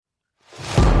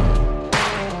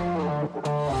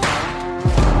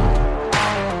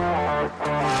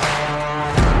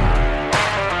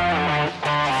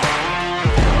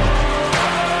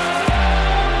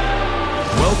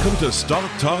to Stock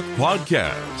Talk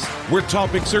Podcast, where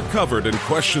topics are covered and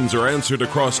questions are answered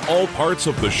across all parts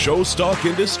of the show stock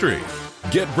industry.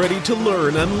 Get ready to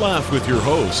learn and laugh with your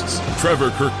hosts, Trevor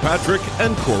Kirkpatrick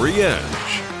and Corey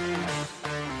Edge.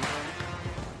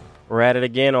 We're at it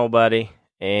again, old buddy,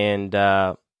 and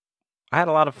I had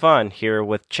a lot of fun here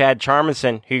with Chad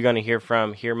Charmanson, who you're going to hear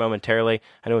from here momentarily.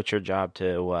 I know it's your job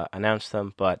to announce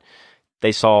them, but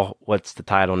they saw what's the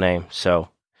title name, so.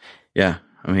 Yeah,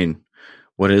 I mean,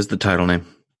 what is the title name?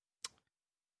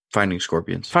 Finding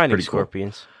Scorpions. Finding Pretty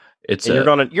Scorpions. Cool. It's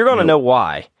and you're gonna know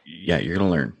why. Yeah, you're gonna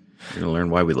learn. You're gonna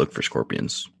learn why we look for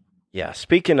scorpions. Yeah.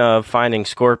 Speaking of finding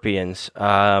scorpions,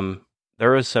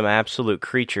 there is some absolute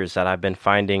creatures that I've been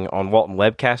finding on Walton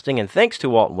Webcasting, and thanks to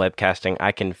Walton Webcasting,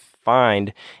 I can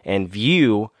find and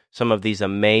view some of these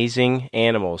amazing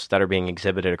animals that are being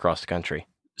exhibited across the country.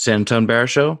 San Antonio Bear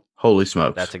Show. Holy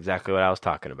smokes! That's exactly what I was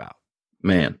talking about.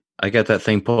 Man, I got that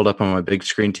thing pulled up on my big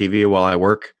screen TV while I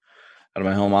work out of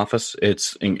my home office.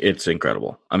 It's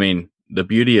incredible. I mean, the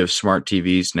beauty of smart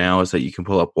TVs now is that you can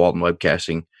pull up Walton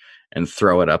Webcasting and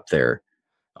throw it up there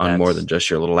on more than just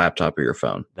your little laptop or your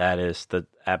phone. That is the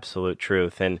absolute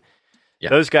truth. And yeah,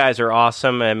 those guys are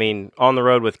awesome. I mean, on the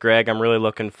road with Greg, I'm really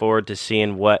looking forward to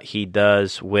seeing what he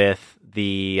does with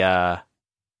the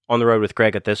on the road with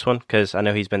Greg at this one, because I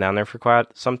know he's been down there for quite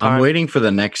some time. I'm waiting for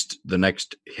the next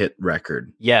hit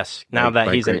record. Yes, now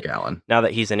that he's Greg Allen. Now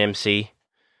that he's an MC.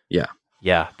 Yeah,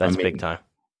 that's big time.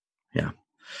 Yeah,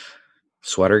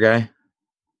 sweater guy.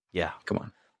 Yeah, come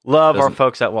on. Love our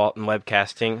folks at Walton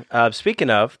Webcasting. Speaking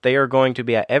of, they are going to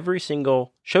be at every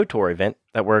single show tour event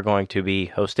that we're going to be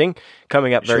hosting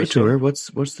coming up very soon. Show tour?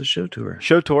 What's the show tour?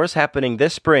 Show tour is happening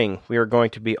this spring. We are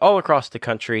going to be all across the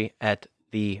country at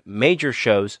the major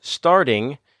shows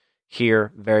starting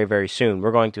here very, very soon.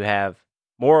 We're going to have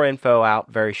more info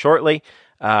out very shortly.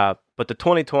 But the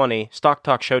 2020 Stock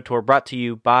Talk Show Tour, brought to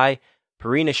you by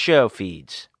Purina Show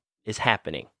Feeds, is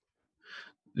happening.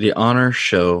 The Honor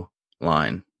Show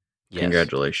line. Yes.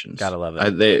 Congratulations. Gotta love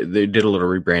it. They did a little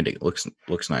rebranding. It looks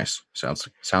nice. Sounds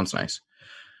nice.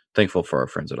 Thankful for our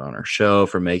friends at Honor Show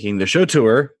for making the show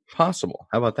tour possible.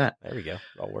 How about that? There we go.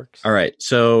 It all works. All right.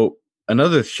 So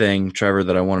another thing, Trevor,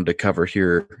 that I wanted to cover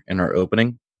here in our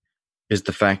opening is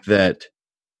the fact that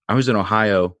I was in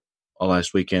Ohio all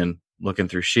last weekend looking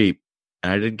through sheep,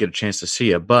 and I didn't get a chance to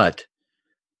see it, but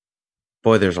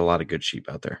boy, there's a lot of good sheep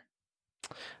out there.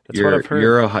 That's what I've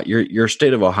heard. Your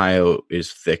state of Ohio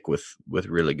is thick with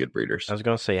really good breeders. I was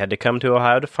going to say, you had to come to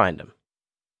Ohio to find them.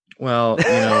 Well,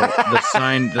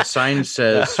 the sign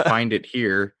says "Find it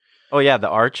here." Oh yeah, the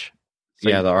arch. So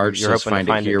the arch says "Find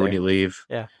it here" when you leave.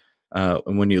 Yeah.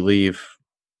 And when you leave,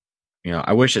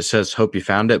 I wish it says "Hope you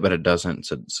found it," but it doesn't. It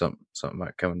said something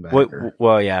about coming back.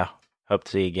 Well, yeah. Hope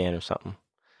to see you again or something.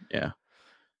 Yeah.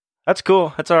 That's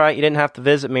cool. That's all right. You didn't have to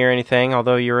visit me or anything,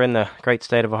 although you're in the great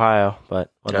state of Ohio.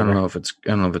 But whatever. I don't know if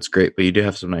it's great, but you do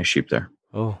have some nice sheep there.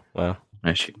 Oh well,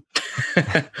 nice sheep.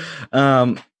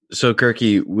 So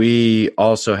Kirky, we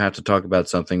also have to talk about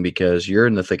something because you're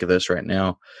in the thick of this right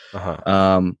now.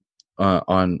 On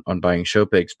buying show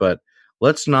pigs, but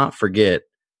let's not forget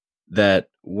that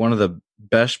one of the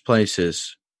best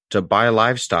places to buy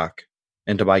livestock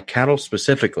and to buy cattle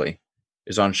specifically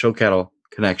is on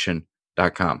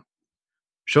ShowCattleConnection.com.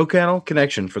 Show Cattle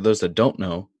Connection, for those that don't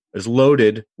know, is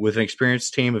loaded with an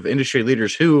experienced team of industry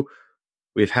leaders who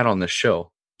we've had on this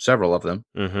show, several of them.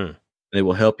 Mm-hmm. They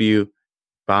will help you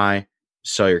buy,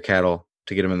 sell your cattle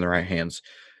to get them in the right hands.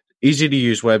 Easy to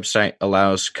use website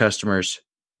allows customers,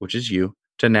 which is you,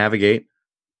 to navigate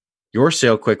your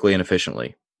sale quickly and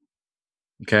efficiently.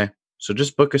 Okay? So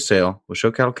just book a sale with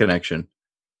Show Cattle Connection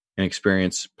and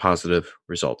experience positive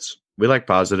results. We like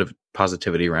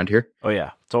positivity around here. Oh,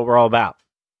 yeah. That's what we're all about.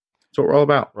 That's what we're all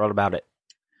about. We're all about it.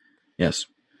 Yes.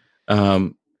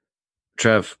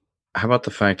 Trev, how about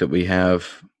the fact that we had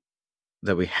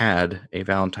a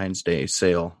Valentine's Day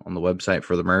sale on the website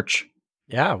for the merch?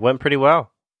 Yeah, it went pretty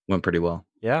well.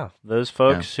 Yeah, those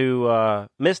folks who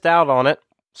missed out on it,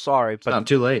 sorry. But it's not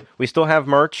too late. We still have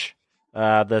merch.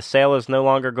 The sale is no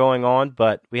longer going on,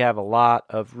 but we have a lot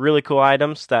of really cool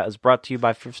items that is brought to you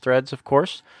by Fifth Threads, of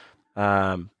course.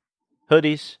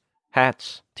 Hoodies,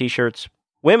 hats, T-shirts,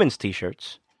 women's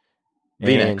T-shirts.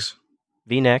 V-necks,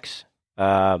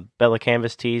 Bella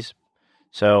Canvas tees.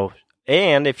 So,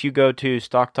 and if you go to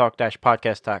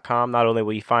stocktalk-podcast.com, not only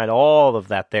will you find all of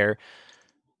that there,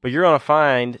 but you're going to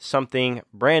find something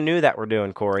brand new that we're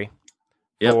doing, Corey,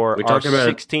 for our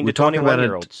 16 to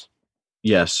 21-year-olds.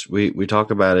 Yes, we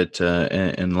talk about it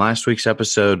in last week's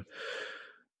episode.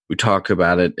 We talk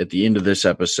about it at the end of this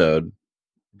episode,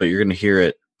 but you're going to hear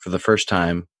it for the first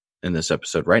time in this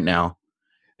episode right now.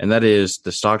 and that is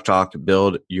the Stock Talk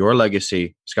Build Your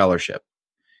Legacy Scholarship.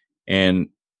 And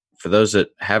for those that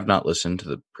have not listened to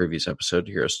the previous episode,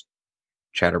 here's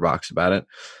chatterbox about it.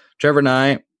 Trevor and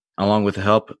I, along with the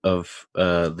help of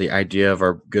the idea of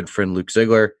our good friend Luke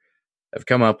Ziegler, have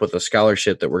come up with a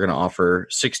scholarship that we're going to offer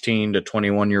 16 to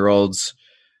 21-year-olds,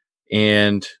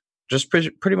 and just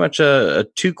pretty much a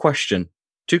two-question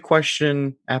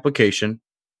application.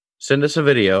 Send us a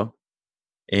video,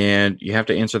 and you have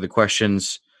to answer the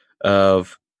questions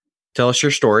of tell us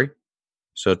your story.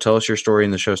 So tell us your story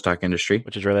in the show stock industry.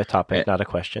 Which is really a topic, not a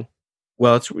question.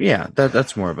 Well,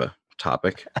 that's more of a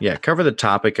topic. Yeah, cover the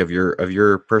topic of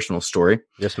your personal story.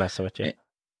 Just messing with you.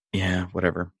 Yeah,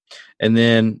 whatever. And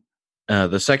then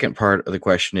the second part of the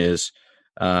question is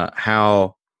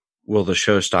how will the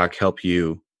show stock help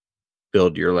you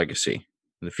build your legacy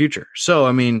in the future? So,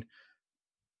 I mean,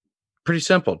 pretty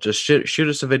simple. Just shoot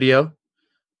us a video.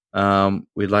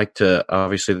 We'd like to,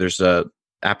 obviously, there's a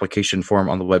application form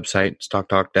on the website,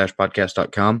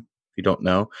 stocktalk-podcast.com. If you don't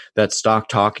know, that's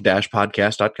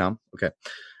stocktalk-podcast.com. Okay.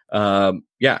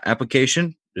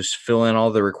 Application. Just fill in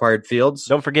all the required fields.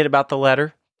 Don't forget about the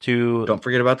letter. Don't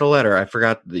forget about the letter. I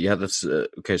forgot. That's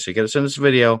okay. So you got to send us a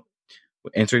video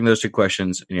answering those two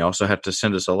questions, and you also have to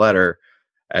send us a letter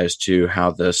as to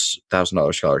how this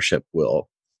 $1,000 scholarship will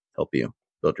help you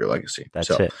build your legacy. That's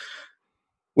it.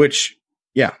 Which,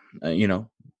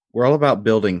 we're all about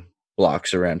building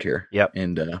blocks around here. Yep.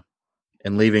 And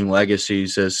leaving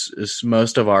legacies, as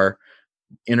most of our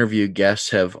interview guests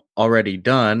have already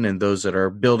done, and those that are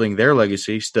building their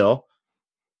legacy still.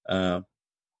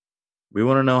 We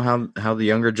want to know how the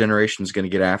younger generation is going to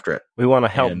get after it. We want to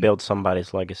help build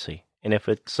somebody's legacy. And if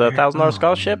it's a $1,000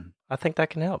 scholarship, I think that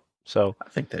can help. So I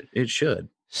think that it should.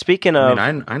 Speaking of,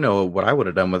 I know what I would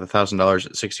have done with $1,000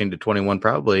 at 16 to 21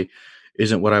 probably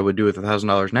isn't what I would do with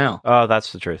 $1,000 now. Oh,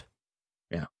 that's the truth.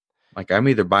 Yeah. Like I'm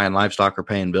either buying livestock or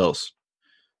paying bills,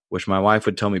 which my wife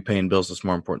would tell me paying bills is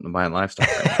more important than buying livestock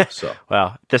right now. So,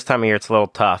 well, this time of year, it's a little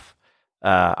tough.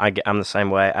 I'm the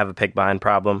same way. I have a pig buying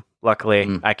problem.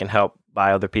 Luckily, I can help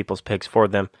buy other people's pigs for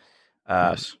them.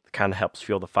 Yes. It kind of helps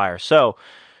fuel the fire. So,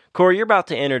 Corey, you're about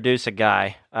to introduce a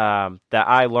guy that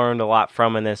I learned a lot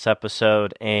from in this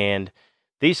episode, and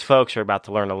these folks are about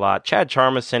to learn a lot. Chad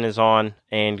Charmison is on,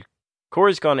 and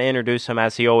Corey's going to introduce him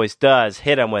as he always does.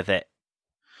 Hit him with it.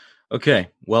 Okay,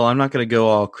 well, I'm not going to go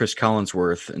all Chris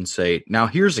Collinsworth and say, now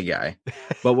here's a guy.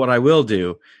 But what I will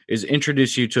do is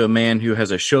introduce you to a man who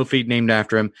has a show feed named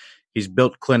after him. He's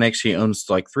built clinics. He owns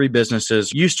like 3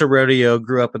 businesses, used to rodeo,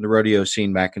 grew up in the rodeo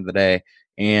scene back in the day.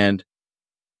 And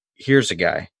here's a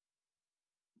guy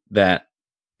that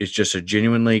is just a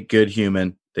genuinely good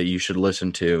human that you should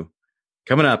listen to.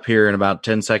 Coming up here in about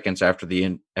 10 seconds after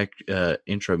the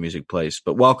intro music plays.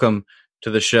 But welcome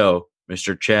to the show,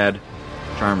 Mr. Chad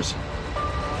Charmison.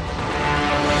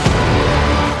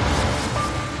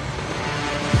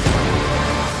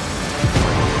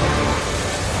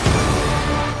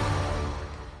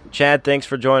 Chad, thanks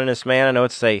for joining us, man. I know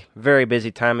it's a very busy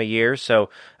time of year,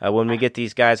 so when we get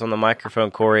these guys on the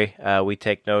microphone, Corey, we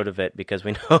take note of it because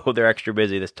we know they're extra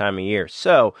busy this time of year.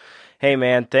 So, hey,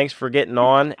 man, thanks for getting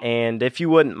on, and if you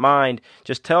wouldn't mind,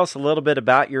 just tell us a little bit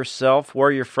about yourself,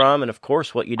 where you're from, and, of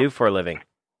course, what you do for a living.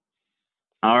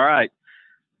 All right.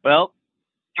 Well,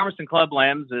 Charmison Club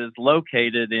Lambs is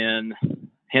located in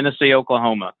Hennessy,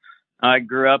 Oklahoma. I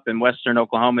grew up in western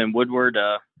Oklahoma in Woodward,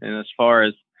 and as far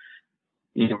as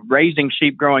raising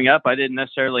sheep growing up, I didn't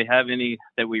necessarily have any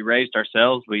that we raised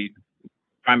ourselves. We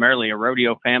primarily a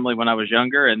rodeo family when I was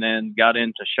younger, and then got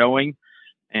into showing.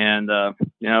 And I've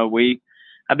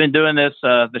been doing this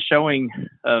the showing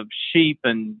of sheep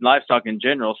and livestock in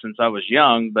general since I was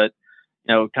young, but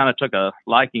kind of took a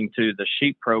liking to the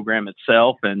sheep program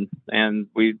itself, and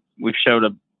we've showed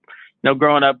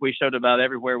growing up, we showed about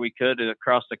everywhere we could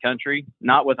across the country,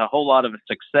 not with a whole lot of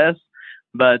success,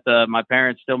 but my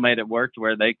parents still made it work to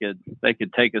where they could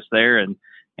take us there and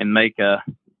make a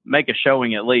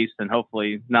showing at least, and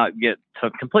hopefully not get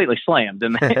completely slammed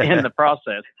in the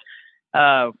process.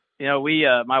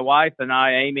 My wife and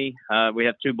I, Amy, we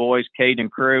have 2 boys, Cade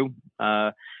and Crew.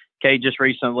 Cade just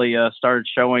recently started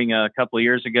showing a couple of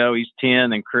years ago. He's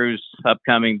 10, and Crew's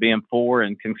upcoming being 4,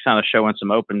 and can kind of showing some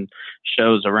open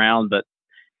shows around. But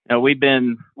we've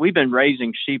been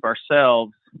raising sheep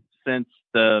ourselves since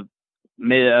the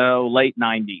late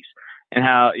 90s, and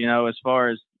how as far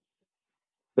as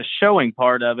the showing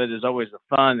part of it is always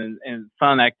a fun and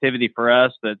fun activity for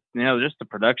us, but just the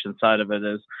production side of it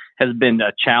has been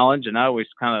a challenge, and I always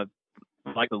kind of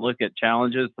like to look at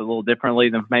challenges a little differently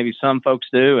than maybe some folks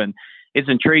do, and it's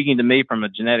intriguing to me from a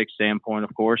genetic standpoint,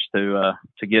 of course, to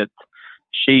get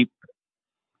sheep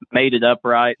made it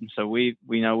upright. And so we've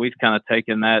kind of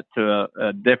taken that to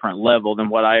a different level than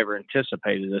what I ever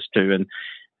anticipated us to.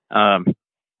 And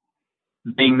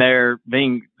being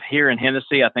here in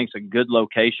Hennessy, I think is a good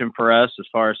location for us as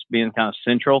far as being kind of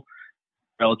central,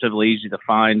 relatively easy to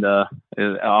find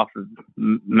off of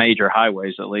major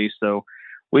highways at least. So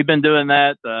we've been doing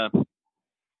that,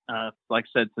 like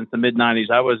I said, since the mid-90s.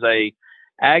 I was a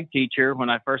ag teacher when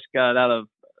I first got out of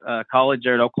college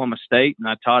there at Oklahoma State, and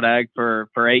I taught ag for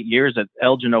 8 years at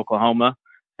Elgin, Oklahoma.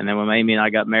 And then when Amy and I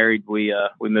got married, we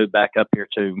moved back up here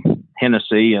to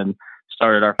Hennessy and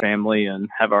started our family and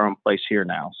have our own place here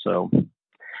now. So,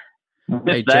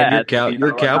 hey, Chad,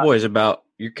 your Cowboys about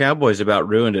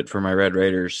ruined it for my Red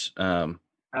Raiders. I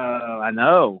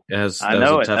know.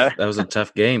 That was a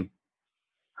tough game.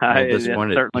 It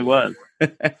certainly was.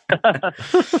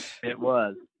 It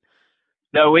was.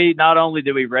 No, we not only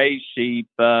do we raise sheep,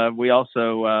 we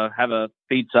also have a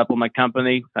feed supplement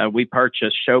company. We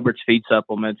purchased Schobert's feed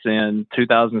supplements in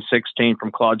 2016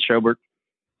 from Claude Schobert.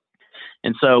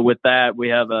 And so with that, we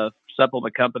have a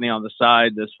supplement company on the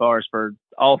side as far as for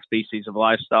all species of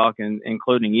livestock, and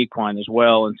including equine as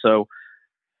well. And so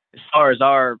as far as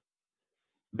our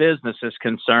business is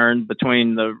concerned,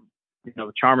 between the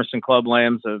Charmerson Club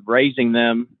lambs of raising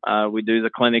them, we do the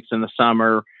clinics in the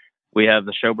summer. We have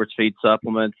the Schobert's feed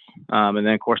supplements. And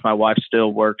then, of course, my wife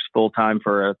still works full-time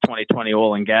for 2020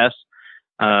 Oil and Gas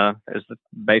as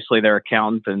basically their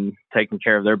accountant and taking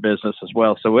care of their business as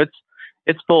well. So it's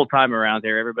full-time around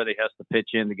here. Everybody has to pitch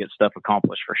in to get stuff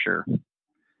accomplished for sure.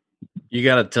 You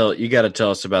got to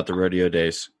tell us about the rodeo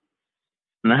days.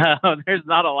 No, there's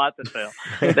not a lot to tell.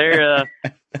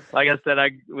 Like I said,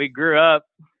 we grew up.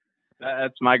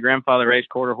 That's my grandfather raised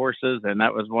quarter horses, and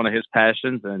that was one of his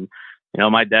passions. And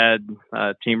my dad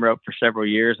team roped for several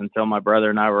years until my brother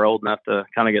and I were old enough to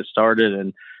kind of get started.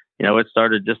 And it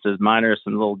started just as minor as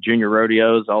some little junior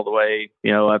rodeos, all the way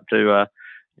up to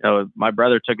my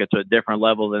brother took it to a different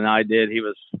level than I did. He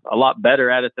was a lot better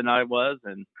at it than I was,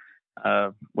 and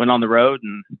went on the road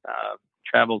and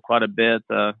traveled quite a bit.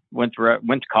 Went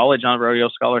to college on a rodeo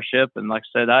scholarship, and like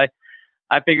I said,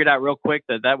 I figured out real quick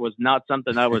that was not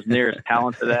something I was near as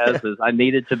talented as I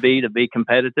needed to be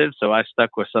competitive. So I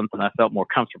stuck with something I felt more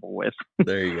comfortable with.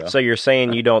 There you go. So you're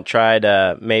saying you don't try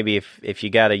to, maybe if you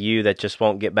got a ewe that just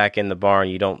won't get back in the barn,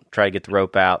 you don't try to get the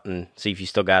rope out and see if you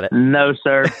still got it? No,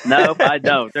 sir. Nope, I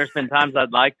don't. There's been times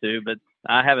I'd like to, but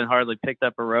I haven't hardly picked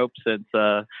up a rope since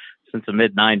the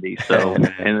mid-90s. So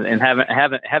and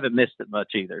haven't missed it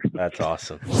much either. That's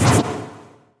awesome.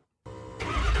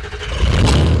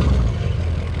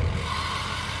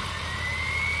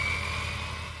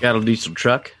 Got a diesel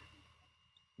truck?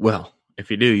 Well,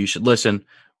 if you do, you should listen.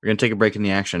 We're going to take a break in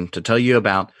the action to tell you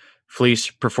about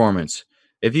Fleece Performance.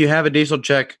 If you have a diesel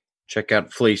check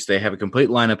out Fleece. They have a complete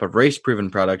lineup of race-proven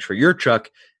products for your truck,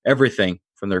 everything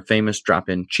from their famous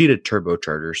drop-in Cheetah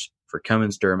turbochargers for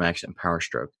Cummins, Duramax, and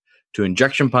Powerstroke to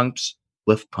injection pumps,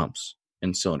 lift pumps,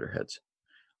 and cylinder heads.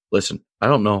 Listen, I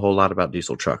don't know a whole lot about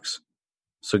diesel trucks,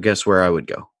 so guess where I would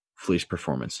go? Fleece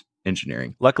Performance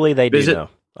Engineering. Luckily, they do know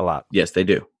a lot. Yes, they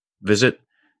do. Visit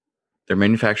their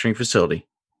manufacturing facility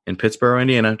in Pittsboro,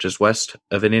 Indiana, just west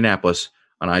of Indianapolis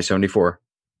on I-74.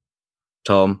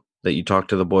 Tell them that you talk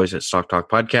to the boys at Stock Talk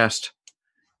Podcast.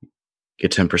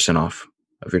 Get 10% off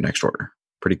of your next order.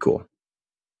 Pretty cool.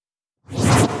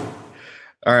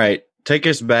 All right, take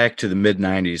us back to the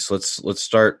mid-90s. Let's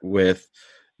start with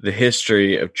the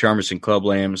history of Charmerson Club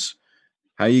Lambs,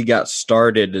 how you got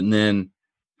started, and then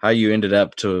how you ended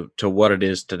up to what it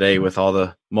is today with all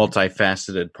the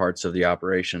multifaceted parts of the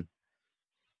operation.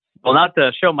 Well, not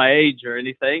to show my age or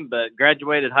anything, but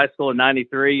graduated high school in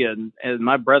 93, and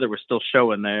my brother was still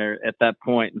showing there at that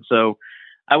point. And so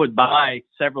I would buy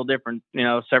several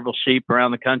sheep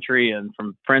around the country and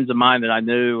from friends of mine that I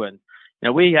knew. And,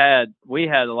 we had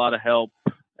a lot of help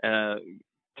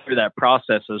through that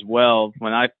process as well.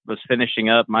 When I was finishing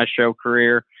up my show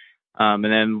career, and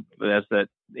then as that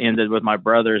ended with my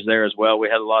brothers there as well, we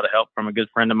had a lot of help from a good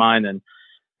friend of mine. And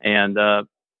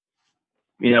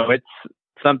it's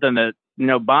something that,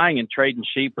 buying and trading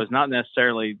sheep was not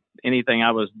necessarily anything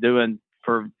I was doing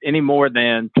for any more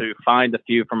than to find a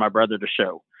few for my brother to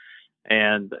show.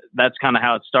 And that's kind of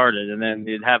how it started. And then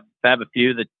you'd have a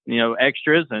few that,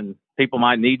 extras, and people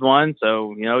might need one.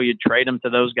 So, you'd trade them to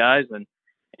those guys, and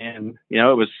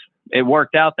it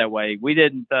worked out that way. We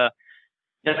didn't,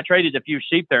 I traded a few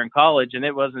sheep there in college, and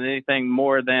it wasn't anything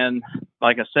more than,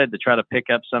 like I said, to try to pick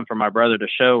up some for my brother to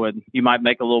show. And you might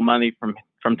make a little money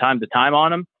from time to time on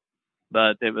them,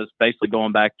 but it was basically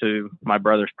going back to my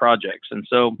brother's projects. And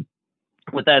so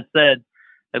with that said,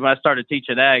 And when I started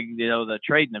teaching ag, the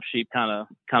trading of sheep kind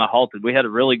of halted. We had a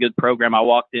really good program I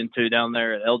walked into down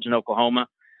there at Elgin, Oklahoma,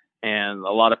 and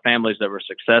a lot of families that were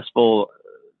successful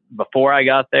before I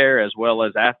got there as well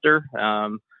as after.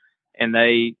 And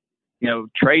they,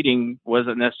 trading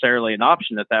wasn't necessarily an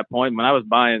option at that point. When I was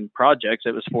buying projects,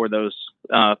 it was for those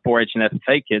 4-H and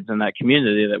FFA kids in that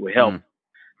community that we helped.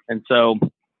 And so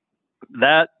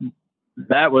that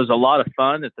was a lot of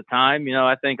fun at the time.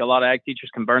 I think a lot of ag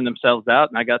teachers can burn themselves out.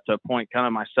 And I got to a point kind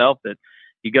of myself that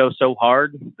you go so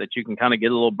hard that you can kind of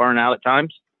get a little burnout at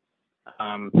times.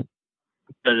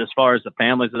 But as far as the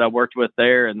families that I worked with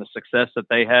there and the success that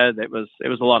they had, it was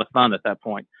a lot of fun at that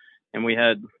point. And we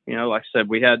had, like I said,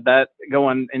 we had that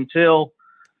going until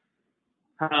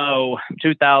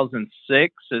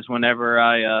 2006 is whenever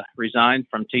I resigned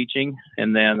from teaching.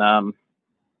 And then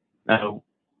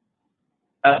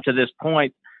up to this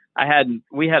point,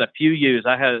 we had a few ewes.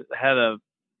 I had a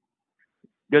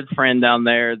good friend down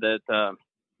there that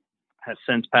has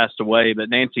since passed away, but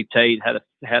Nancy Tate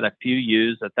had a few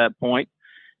ewes at that point.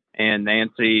 And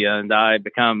Nancy and I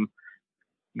become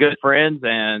good friends,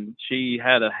 and she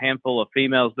had a handful of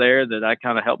females there that I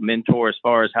kind of helped mentor as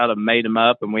far as how to mate them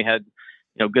up. And we had,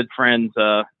 good friends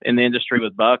in the industry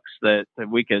with bucks that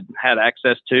we had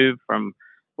access to. From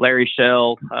Larry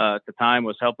Shell at the time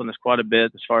was helping us quite a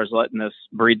bit as far as letting us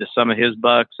breed to some of his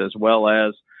bucks, as well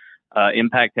as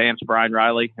Impact Hams, Brian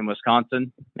Riley in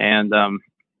Wisconsin. And,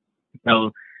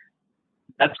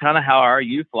 that's kind of how our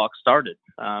ewe flock started.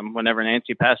 Whenever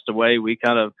Nancy passed away, we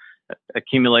kind of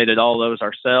accumulated all those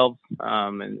ourselves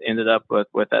and ended up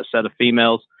with that set of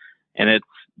females. And it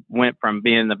went from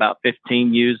being about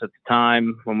 15 ewes at the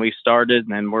time when we started,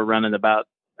 and we're running about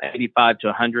 85 to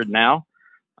 100 now.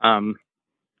 And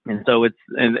so as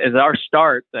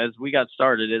we got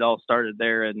started, it all started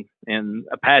there in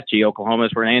Apache, Oklahoma,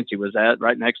 is where Nancy was at,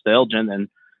 right next to Elgin. And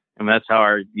that's how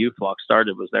our ewe flock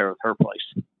started, was there with her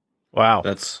place. Wow.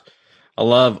 I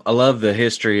love the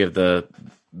history of the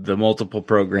multiple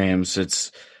programs.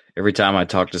 It's every time I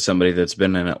talk to somebody that's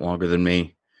been in it longer than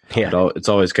me, it's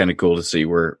always kind of cool to see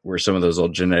where some of those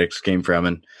old genetics came from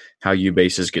and how ewe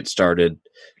bases get started.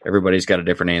 Everybody's got a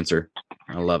different answer.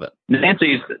 I love it.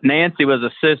 Nancy was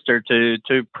a sister to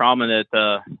two prominent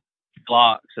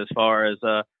flocks as far as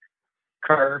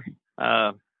Kerr,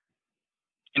 Tim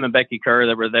and Becky Kerr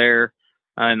that were there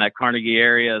in that Carnegie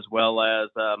area, as well as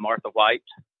Martha White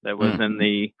that was in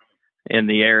the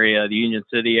area, the Union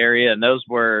City area. And those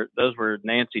were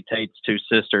Nancy Tate's two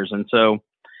sisters. And so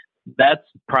that's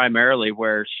primarily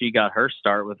where she got her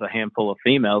start, with a handful of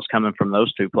females coming from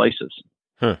those two places.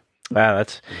 Wow,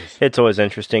 it's always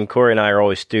interesting. Corey and I are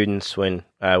always students when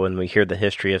we hear the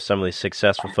history of some of these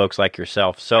successful folks like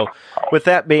yourself. So with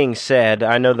that being said,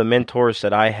 I know the mentors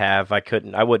that I have,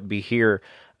 I wouldn't be here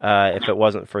if it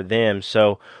wasn't for them.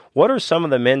 So what are some of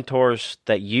the mentors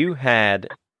that you had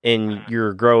in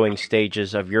your growing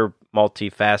stages of your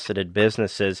multifaceted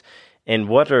businesses, and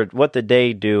what did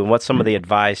they do, and what's some of the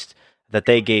advice that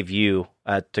they gave you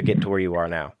to get to where you are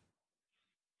now?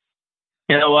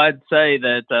 I'd say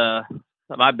that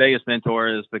my biggest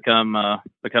mentor has become a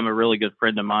really good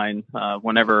friend of mine.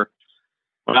 When I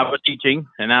was teaching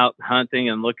and out hunting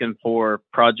and looking for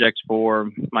projects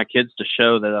for my kids to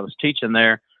show that I was teaching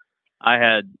there, I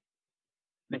had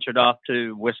ventured off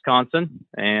to Wisconsin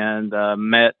and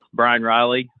met Brian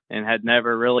Riley, and had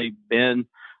never really been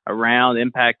around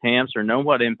Impact Hams or known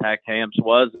what Impact Hams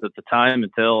was at the time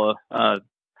until a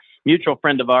mutual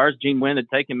friend of ours, Gene Wynn, had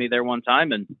taken me there one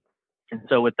time. And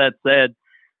so with that said,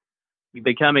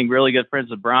 becoming really good friends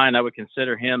with Brian, I would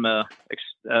consider him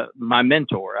my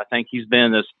mentor. I think he's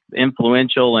been as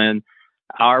influential in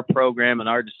our program and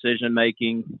our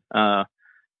decision-making on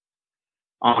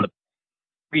the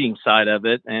breeding side of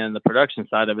it and the production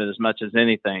side of it as much as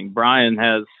anything. Brian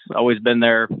has always been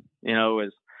there,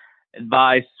 as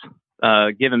advice,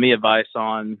 giving me advice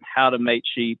on how to mate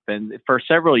sheep. And for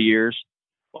several years,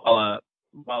 while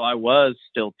I was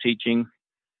still teaching,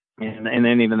 and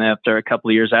then even after a couple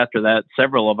of years after that,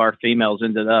 several of our females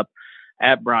ended up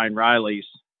at Brian Riley's,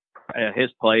 at his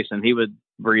place, and he would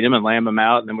breed them and lamb them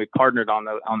out. And then we partnered on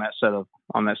that set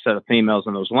of females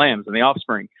and those lambs and the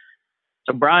offspring.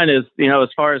 So Brian is, as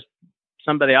far as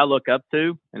somebody I look up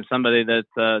to, and somebody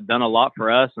that's done a lot for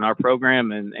us and our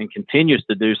program, and continues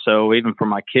to do so, even for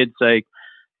my kids' sake.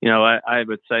 I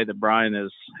would say that Brian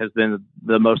has been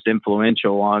the most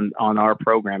influential on our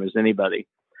program as anybody.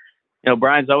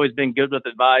 Brian's always been good with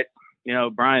advice.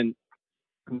 Brian,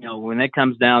 when it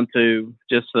comes down to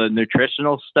just the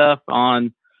nutritional stuff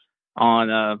on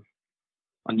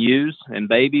ewes and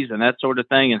babies and that sort of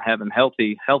thing, and having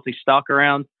healthy stock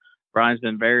around, Brian's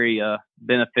been very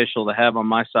beneficial to have on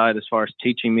my side as far as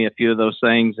teaching me a few of those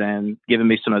things and giving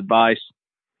me some advice.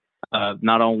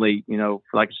 Not only,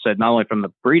 like I said, not only from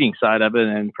the breeding side of it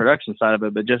and production side of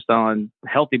it, but just on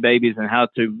healthy babies and how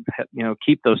to,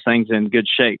 keep those things in good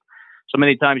shape. So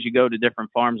many times you go to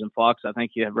different farms and flocks, I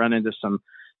think you have run into some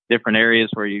different areas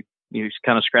where you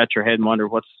kind of scratch your head and wonder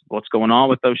what's going on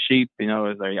with those sheep.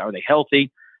 Are they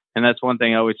healthy? And that's one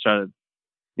thing I always try to,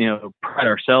 pride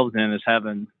ourselves in, is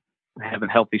having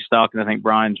healthy stock. And I think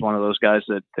Brian's one of those guys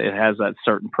that it has that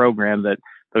certain program that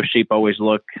those sheep always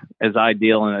look as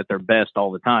ideal and at their best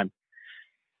all the time.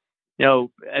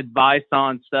 Advice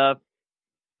on stuff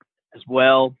as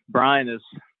well. Brian is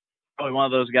probably one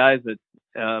of those guys that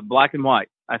black and white.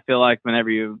 I feel like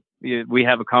whenever we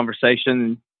have a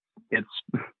conversation,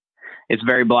 it's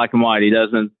very black and white. He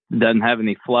doesn't have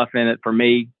any fluff in it for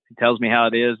me. He tells me how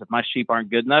it is. If my sheep aren't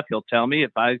good enough, he'll tell me.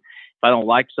 If I don't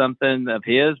like something of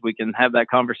his, we can have that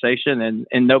conversation,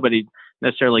 and nobody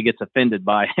necessarily gets offended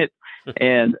by it.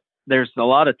 And there's a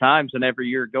lot of times whenever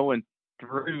you're going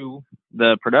through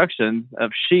the production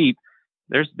of sheep,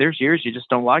 there's years you just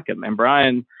don't like them. And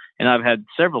Brian and I've had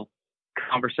several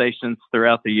conversations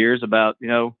throughout the years about,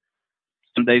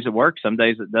 some days it works, some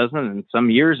days it doesn't, and some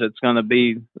years it's going to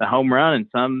be a home run, and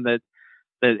some that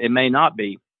it may not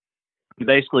be. You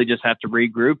basically just have to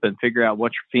regroup and figure out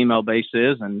what your female base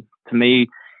is. And to me,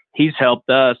 he's helped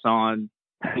us on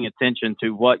paying attention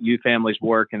to what ewe families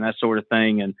work and that sort of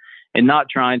thing, and not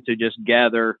trying to just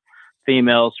gather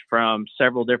females from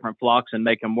several different flocks and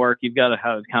make them work. You've got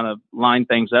to kind of line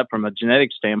things up from a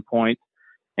genetic standpoint.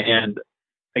 And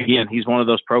again, he's one of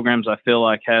those programs I feel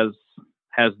like has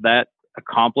that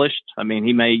accomplished. I mean,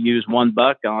 he may use one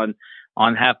buck on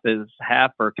half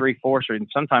or 3/4, or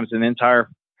sometimes an entire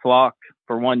flock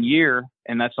for 1 year,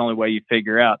 and that's the only way you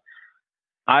figure out.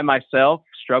 I myself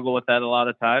struggle with that a lot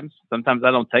of times. Sometimes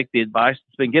I don't take the advice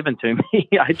that's been given to me.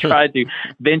 I try to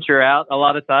venture out a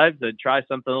lot of times to try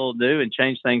something a little new and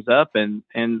change things up. And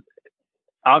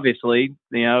obviously,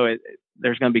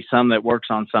 there's going to be some that works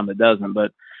on, some that doesn't.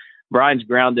 But Brian's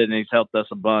grounded, and he's helped us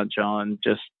a bunch on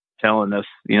just telling us,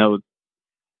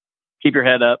 keep your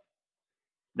head up.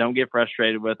 Don't get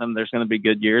frustrated with them. There's going to be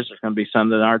good years. There's going to be some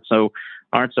that aren't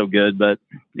so good, but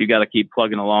you got to keep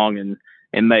plugging along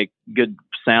and make good,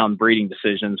 sound breeding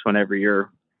decisions whenever you're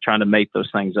trying to mate those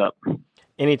things up.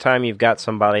 Anytime you've got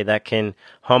somebody that can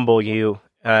humble you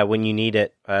when you need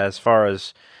it, as far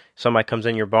as somebody comes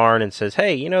in your barn and says,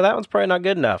 hey, that one's probably not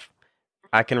good enough,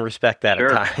 I can respect that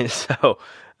Sure. at times. So,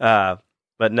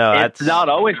 but no, it's not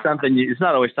always something you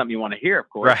want to hear, of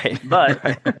course, right? But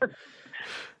right.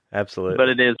 Absolutely. But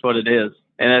it is what it is,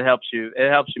 and it helps you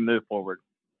move forward.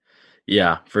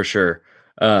 Yeah, for sure.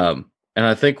 And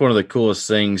I think one of the coolest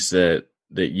things that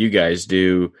you guys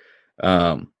do,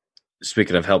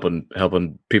 speaking of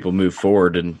helping people move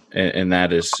forward, and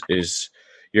that is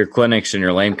your clinics and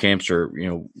your lame camps, or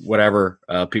whatever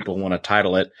people want to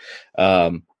title it.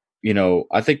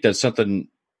 I think that's something.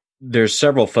 There's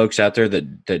several folks out there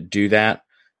that do that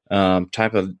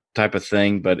type of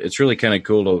thing, but it's really kind of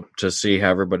cool to see how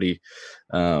everybody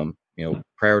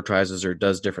prioritizes or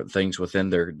does different things within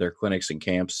their clinics and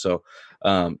camps. So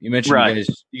you mentioned right.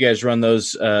 you guys run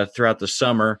those throughout the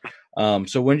summer.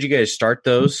 So when did you guys start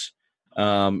those?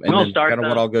 And we'll then start kind of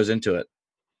what all goes into it.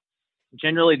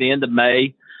 Generally the end of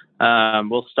May.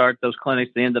 We'll start those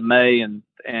clinics the end of May,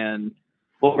 and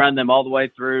we'll run them all the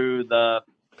way through the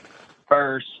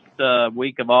first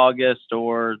week of August,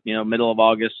 or middle of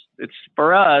August. It's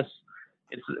for us.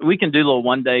 We can do little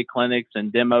 1-day clinics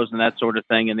and demos and that sort of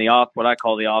thing in what I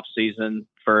call the off season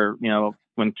for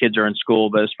when kids are in school.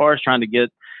 But as far as trying to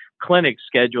get clinics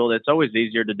scheduled, it's always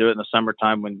easier to do it in the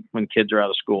summertime when kids are out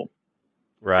of school.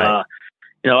 Right.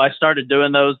 I started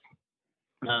doing those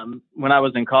when I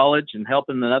was in college, and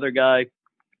helping another guy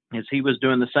as he was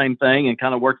doing the same thing, and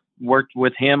kind of worked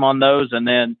with him on those. And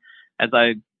then as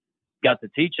I got to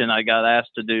teaching, I got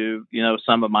asked to do,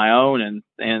 some of my own, and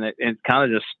it kind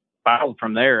of just spiraled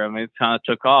from there. I mean, it kind of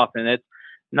took off, and it's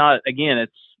not, again,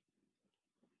 it's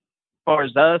as far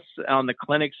as us on the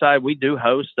clinic side, we do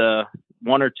host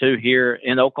 1 or 2 here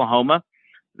in Oklahoma,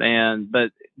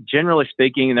 but generally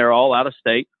speaking, they're all out of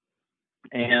state.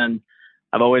 And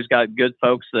I've always got good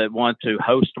folks that want to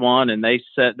host one, and they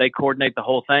coordinate the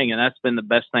whole thing. And that's been the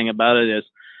best thing about it is,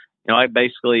 I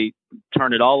basically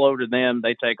turn it all over to them.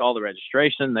 They take all the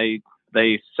registration.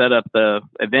 They set up the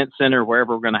event center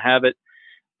wherever we're going to have it.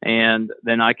 And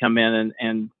then I come in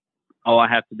and all I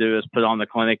have to do is put on the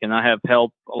clinic. And I have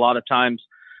help a lot of times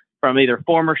from either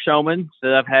former showmen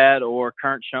that I've had or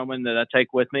current showmen that I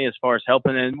take with me as far as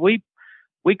helping. And we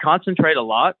concentrate a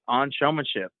lot on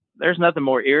showmanship. there's nothing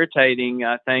more irritating,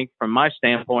 I think, from my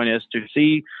standpoint, is to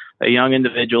see a young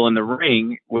individual in the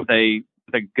ring with a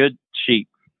good sheep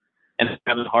and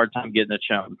having a hard time getting it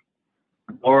shown,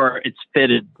 or it's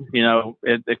fitted.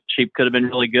 The sheep could have been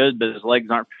really good, but his legs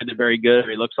aren't fitted very good,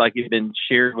 or he looks like he's been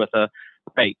sheared with a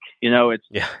rake.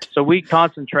 So we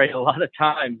concentrate a lot of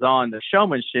times on the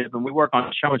showmanship, and we work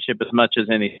on showmanship as much as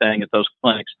anything at those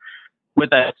clinics.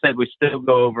 With that said, we still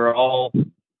go over all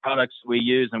products we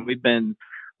use, and we've been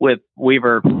with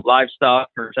Weaver Livestock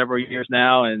for several years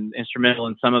now, and instrumental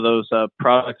in some of those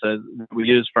products that we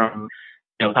use, from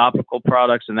topical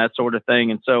products and that sort of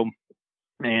thing, and so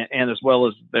and as well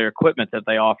as their equipment that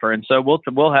they offer. And so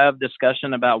we'll have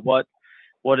discussion about what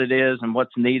it is and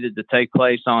what's needed to take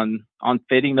place on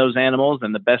fitting those animals,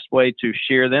 and the best way to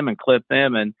shear them and clip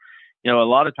them. And a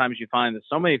lot of times you find that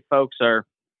so many folks are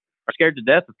scared to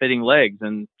death of fitting legs.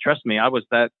 And trust me, I was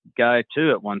that guy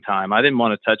too at one time. I didn't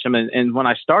want to touch them. And when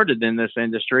I started in this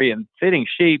industry and fitting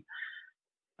sheep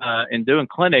and doing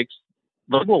clinics,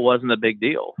 leg wool wasn't a big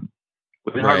deal.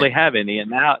 We didn't hardly have any.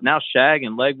 And now shag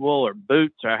and leg wool, or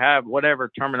boots, or have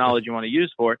whatever terminology you want to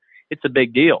use for it, it's a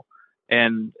big deal.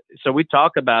 And so we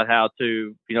talk about how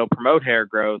to, promote hair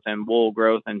growth and wool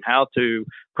growth, and how to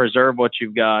preserve what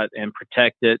you've got and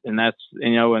protect it. And that's,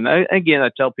 again, I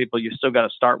tell people, you still got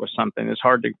to start with something. It's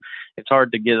hard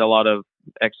to get a lot of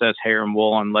excess hair and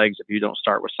wool on legs if you don't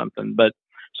start with something. But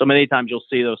so many times you'll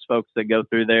see those folks that go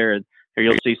through there, or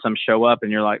you'll see some show up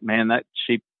and you're like, man, that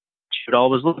sheep should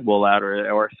always leg wool out,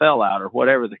 or it fell out, or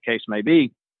whatever the case may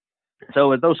be.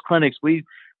 So at those clinics, we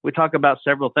talk about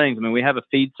several things. I mean, we have a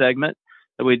feed segment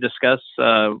that we discuss.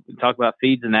 We talk about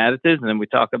feeds and additives, and then we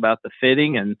talk about the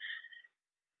fitting and,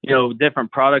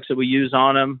 different products that we use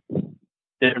on them,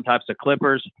 different types of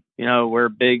clippers. We're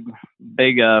big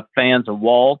fans of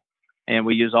Wahl, and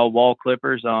we use all Wahl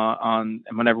clippers on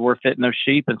whenever we're fitting those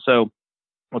sheep. And so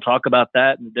we'll talk about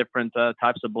that and the different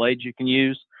types of blades you can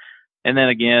use. And then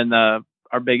again,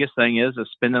 our biggest thing is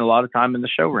spending a lot of time in the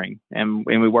show ring, and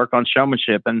we work on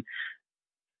showmanship. And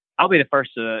I'll be the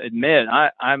first to admit,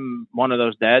 I'm one of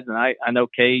those dads, and I know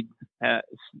Cade has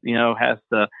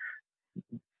to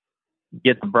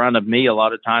get the brunt of me a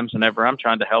lot of times whenever I'm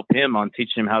trying to help him on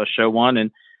teaching him how to show one.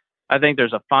 And I think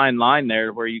there's a fine line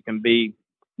there where you can be,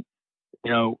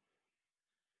 an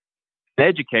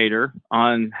educator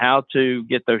on how to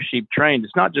get those sheep trained.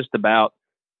 It's not just about,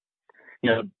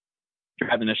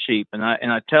 driving a sheep. And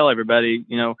I tell everybody,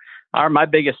 my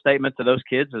biggest statement to those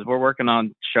kids as we're working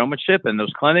on showmanship in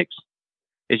those clinics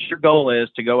is, your goal is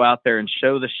to go out there and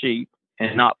show the sheep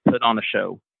and not put on a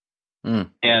show.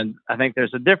 And I think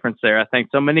there's a difference there. I think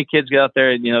so many kids get out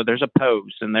there and, there's a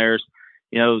pose, and there's,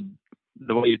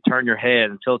 the way you turn your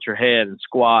head and tilt your head and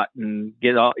squat and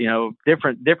get all,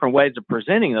 different ways of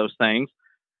presenting those things.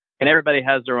 And everybody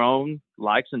has their own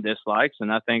likes and dislikes.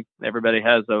 And I think everybody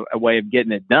has a way of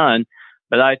getting it done.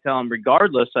 But I tell them,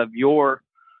 regardless of your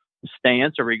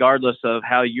stance, or regardless of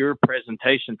how your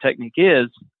presentation technique is,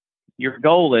 your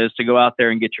goal is to go out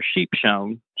there and get your sheep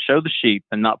shown, show the sheep,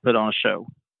 and not put on a show.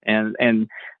 And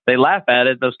they laugh at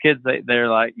it. Those kids, they're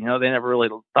like, they never really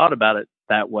thought about it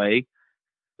that way.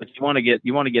 But you want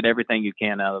to get everything you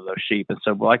can out of those sheep. And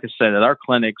so, like I said, at our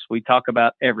clinics, we talk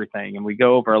about everything, and we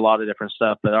go over a lot of different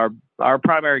stuff. But our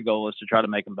primary goal is to try to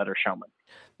make them better showmen.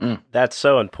 That's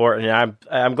so important. And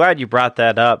I'm glad you brought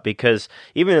that up, because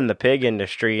even in the pig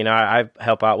industry, I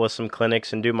help out with some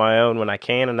clinics and do my own when I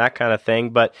can and that kind of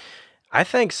thing. But I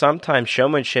think sometimes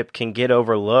showmanship can get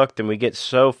overlooked, and we get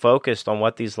so focused on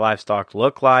what these livestock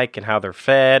look like and how they're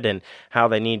fed and how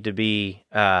they need to be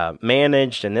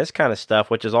managed and this kind of stuff,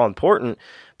 which is all important.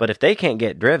 But if they can't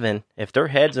get driven, if their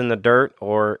head's in the dirt,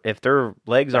 or if their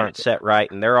legs aren't set right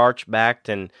and they're arch-backed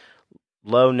and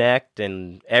low-necked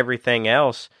and everything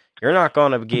else, you're not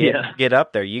going to get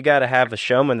up there. You got to have a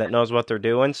showman that knows what they're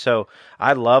doing. So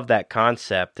I love that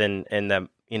concept, and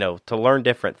to learn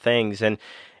different things. And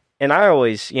I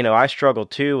always, I struggle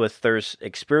too with, there's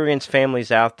experienced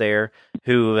families out there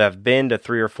who have been to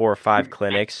 3 or 4 or 5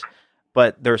 clinics,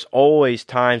 but there's always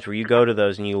times where you go to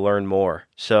those and you learn more.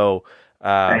 So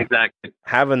exactly,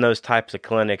 having those types of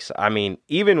clinics, I mean,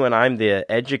 even when I'm the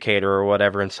educator or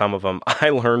whatever in some of them, I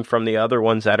learn from the other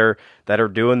ones that are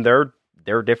doing their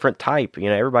different type.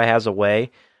 Everybody has a way.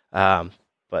 But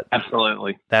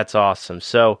absolutely, that's awesome.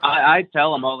 So I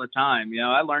tell them all the time,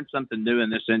 I learned something new in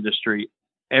this industry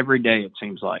every day, it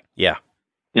seems like. Yeah.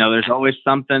 There's always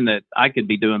something that I could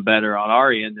be doing better on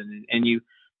our end, and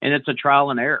it's a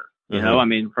trial and error. I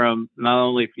mean, from not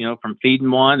only, from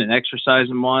feeding one and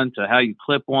exercising one to how you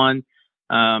clip one,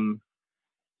 showing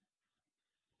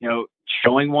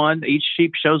one. Each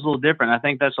sheep shows a little different. I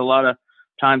think that's a lot of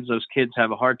times those kids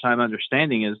have a hard time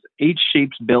understanding is each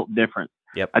sheep's built different.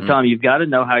 Yep. I tell them, you've got to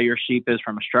know how your sheep is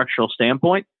from a structural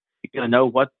standpoint. You got to know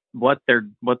what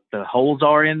the holes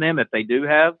are in them. If they do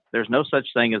have, there's no such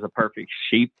thing as a perfect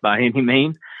sheep by any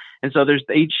means. And so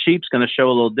each sheep's going to show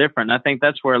a little different. And I think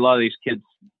that's where a lot of these kids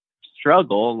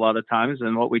struggle a lot of times.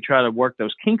 And what we try to work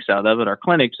those kinks out of at our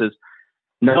clinics is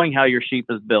knowing how your sheep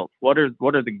is built. What are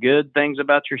the good things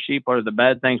about your sheep? What are the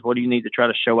bad things? What do you need to try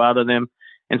to show out of them?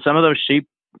 And some of those sheep,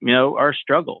 are a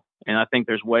struggle. And I think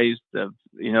there's ways of,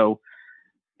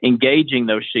 engaging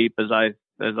those sheep as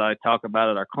I talk about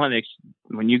at our clinics.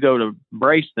 When you go to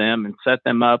brace them and set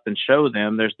them up and show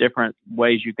them, there's different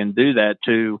ways you can do that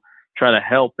to try to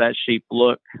help that sheep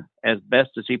look as best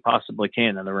as he possibly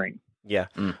can in the ring. Yeah.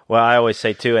 Well, I always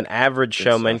say too, an average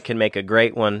showman can make a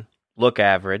great one look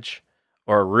average,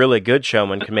 or a really good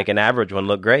showman can make an average one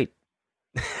look great.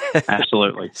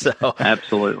 Absolutely. So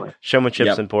absolutely.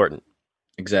 Showmanship's important.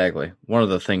 Exactly. One of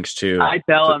the things too. I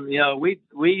tell them,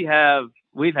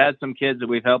 we've had some kids that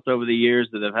we've helped over the years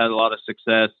that have had a lot of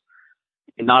success,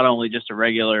 not only just a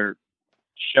regular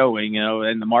showing,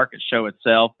 in the market show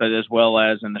itself, but as well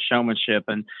as in the showmanship.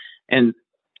 And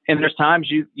there's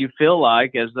times you feel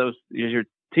like as you're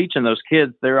teaching those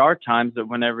kids, there are times that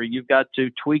whenever you've got to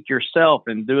tweak yourself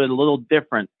and do it a little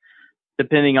different,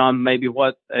 depending on maybe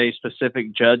what a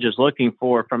specific judge is looking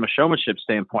for from a showmanship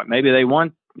standpoint. Maybe they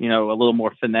want, a little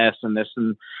more finesse and this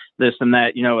and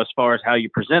that, as far as how you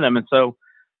present them. And so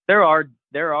there are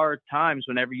times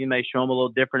whenever you may show them a little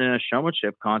different in a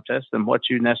showmanship contest than what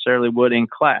you necessarily would in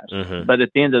class. Mm-hmm. But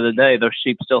at the end of the day, those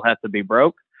sheep still have to be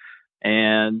broke.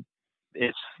 And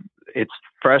it's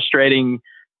frustrating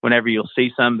whenever you'll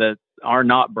see some that are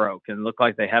not broke and look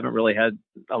like they haven't really had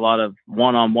a lot of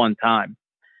one-on-one time.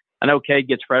 I know Cade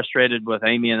gets frustrated with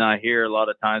Amy and I here a lot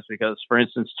of times because, for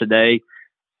instance, today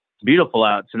it's beautiful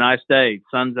out. It's a nice day.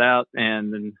 Sun's out,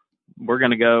 and we're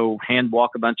going to go hand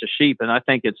walk a bunch of sheep. And I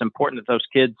think it's important that those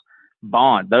kids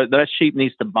bond. That sheep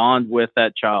needs to bond with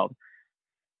that child.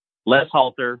 Less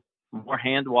halter, more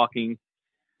hand walking.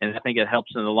 And I think it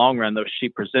helps in the long run. Those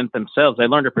sheep present themselves. They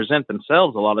learn to present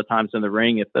themselves a lot of times in the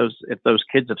ring if those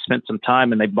kids have spent some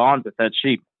time and they bond with that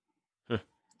sheep.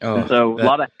 A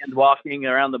lot of hand walking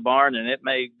around the barn, and it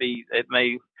may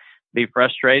be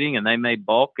frustrating, and they may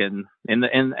balk, and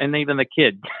even the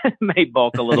kid may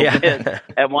balk a little bit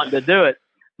at wanting to do it.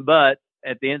 But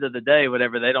at the end of the day,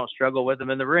 whatever, they don't struggle with them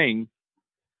in the ring,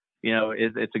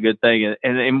 it's a good thing.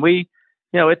 And we,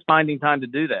 it's finding time to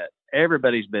do that.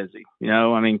 Everybody's busy.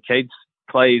 Cade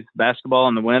plays basketball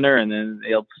in the winter, and then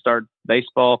he'll start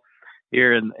baseball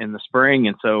here in the spring.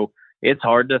 And so it's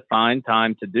hard to find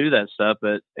time to do that stuff.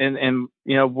 But, and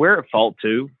we're at fault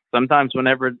too. Sometimes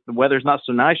whenever the weather's not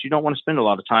so nice, you don't want to spend a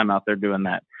lot of time out there doing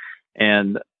that.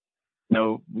 And,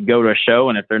 go to a show,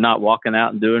 and if they're not walking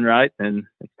out and doing right, then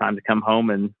it's time to come home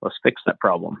and let's fix that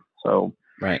problem. So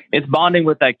right. It's bonding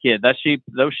with that kid.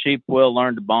 Those sheep will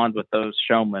learn to bond with those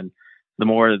showmen the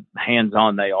more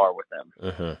hands-on they are with them.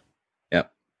 Uh-huh.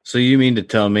 Yep. So you mean to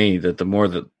tell me that the more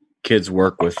that kids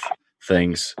work with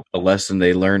things, a lesson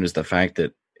they learn is the fact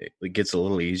that it gets a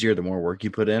little easier the more work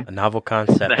you put in? A novel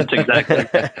concept. That's exactly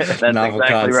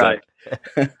right.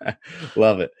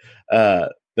 Love it.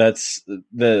 That's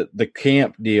the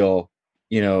camp deal.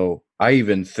 I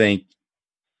even think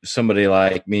somebody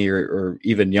like me or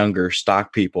even younger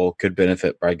stock people could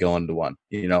benefit by going to one,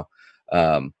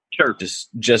 Sure.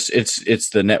 Just it's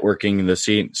the networking,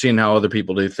 the seeing how other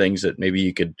people do things that maybe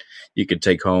you could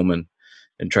take home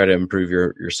and try to improve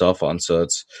yourself on. So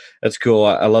that's cool.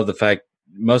 I love the fact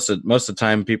most of the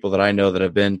time people that I know that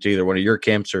have been to either one of your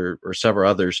camps or several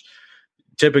others,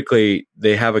 typically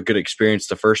they have a good experience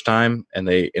the first time and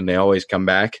they always come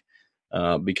back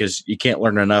because you can't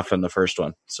learn enough in the first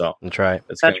one. So that's right.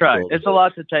 That's right. Cool. It's a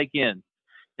lot to take in.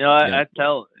 I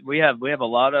tell we have a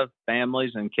lot of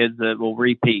families and kids that will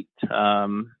repeat,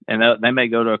 and they may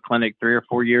go to a clinic 3 or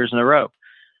 4 years in a row.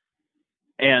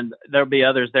 And there'll be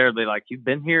others there. They'll be like, "You've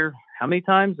been here how many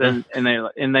times?" And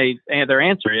their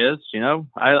answer is,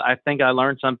 I think I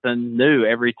learned something new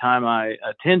every time I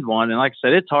attend one. And like I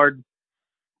said, it's hard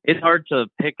to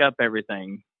pick up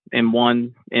everything in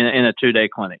a 2-day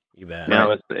clinic. You bet.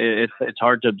 It's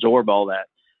hard to absorb all that.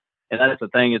 And that's the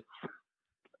thing. It's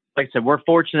like I said, we're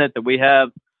fortunate that we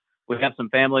have some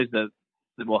families that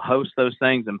will host those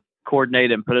things and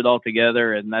coordinate and put it all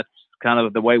together. And that's kind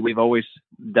of the way we've always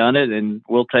done it. And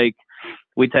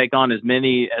we take on as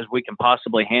many as we can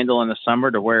possibly handle in the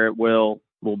summer to where it will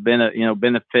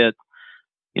benefit,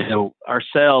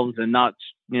 ourselves, and not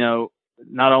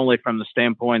only from the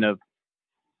standpoint of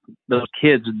those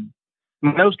kids.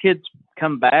 When those kids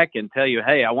come back and tell you,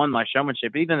 hey, I won my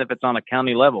showmanship, even if it's on a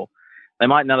county level. They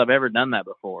might not have ever done that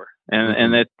before.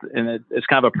 And it's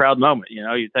kind of a proud moment. You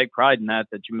know, you take pride in that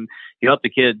you help the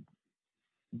kid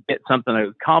get something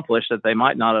accomplished that they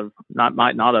might not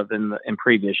have in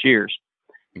previous years.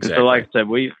 Exactly. So like I said,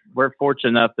 we're fortunate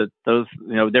enough that those,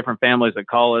 you know, different families that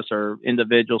call us or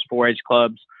individuals, 4-H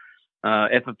clubs,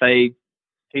 FFA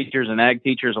teachers and ag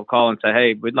teachers will call and say,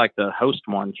 hey, we'd like to host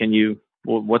one.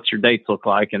 What's your dates look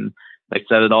like? And they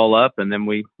set it all up, and then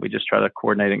we just try to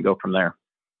coordinate and go from there.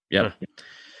 Yep.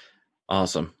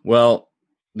 Awesome. Well,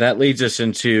 that leads us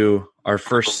into our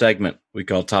first segment we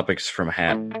call Topics from a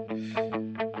Hat.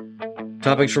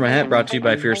 Topics from a Hat brought to you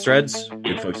by Fierce Threads.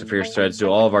 Good folks at Fierce Threads do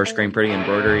all of our screen printing and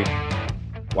embroidery.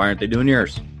 Why aren't they doing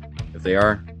yours? If they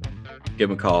are, give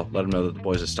them a call. Let them know that the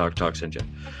boys at Stock Talk sent you.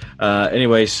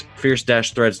 Anyways,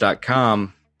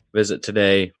 fierce-threads.com. Visit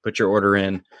today. Put your order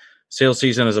in. Sale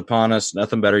season is upon us.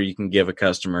 Nothing better you can give a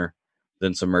customer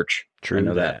than some merch. True, I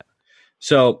know that.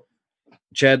 So,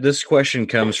 Chad, this question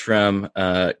comes from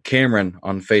Cameron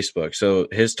on Facebook. So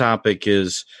his topic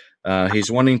is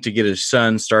he's wanting to get his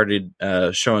son started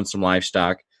showing some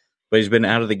livestock, but he's been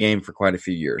out of the game for quite a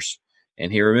few years.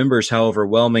 And he remembers how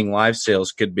overwhelming live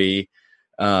sales could be.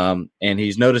 And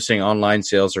he's noticing online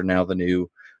sales are now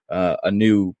a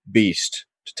new beast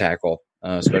to tackle,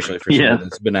 especially for someone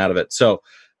that's been out of it. So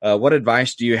what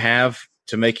advice do you have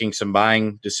to making some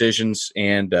buying decisions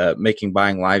and making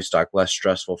buying livestock less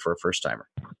stressful for a first timer?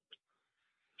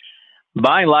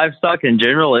 Buying livestock in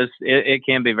general it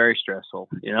can be very stressful.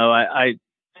 You know, I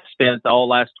spent all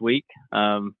last week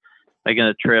making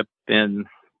a trip in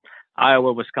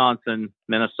Iowa, Wisconsin,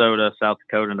 Minnesota, South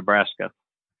Dakota, Nebraska,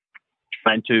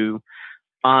 trying to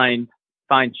find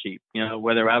sheep. You know,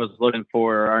 whether I was looking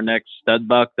for our next stud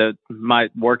buck that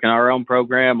might work in our own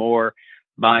program, or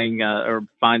buying or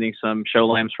finding some show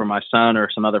lambs for my son or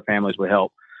some other families would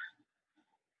help.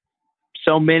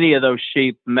 So many of those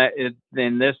sheep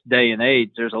in this day and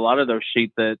age, there's a lot of those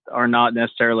sheep that are not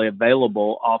necessarily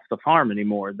available off the farm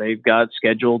anymore. They've got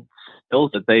scheduled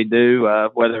sales that they do,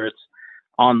 whether it's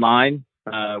online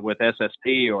with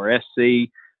SSP or SC,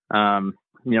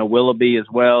 you know, Willoughby as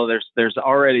well. There's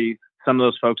already some of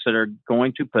those folks that are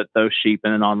going to put those sheep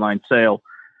in an online sale.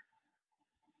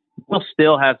 We'll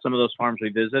still have some of those farms we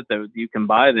visit that you can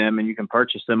buy them and you can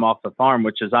purchase them off the farm,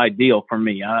 which is ideal for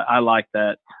me. I like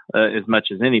that as much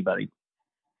as anybody.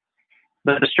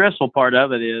 But the stressful part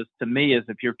of it is, to me, is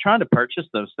if you're trying to purchase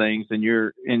those things and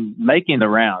you're in making the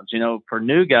rounds, you know, for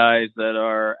new guys that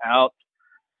are out,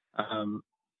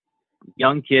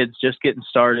 young kids just getting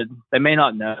started, they may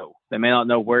not know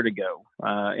where to go.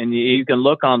 And you can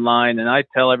look online, and I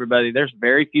tell everybody there's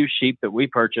very few sheep that we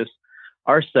purchase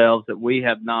ourselves that we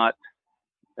have not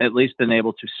at least been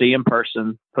able to see in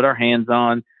person, put our hands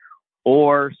on,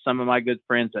 or some of my good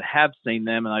friends that have seen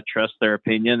them and I trust their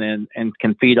opinion and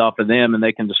can feed off of them, and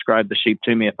they can describe the sheep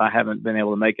to me if I haven't been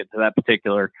able to make it to that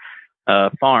particular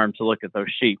farm to look at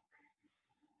those sheep.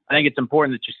 I think it's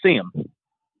important that you see them,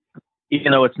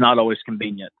 even though it's not always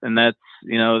convenient. And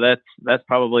that's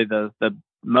probably the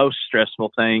most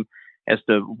stressful thing as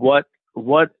to what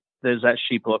does that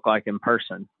sheep look like in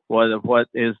person? What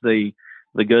is the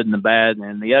good and the bad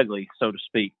and the ugly, so to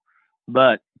speak.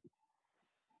 But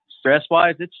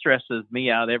stress-wise, it stresses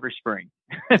me out every spring.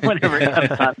 Whenever it comes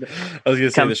time to, I was going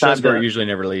to say, the stress part usually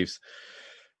never leaves.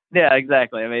 Yeah,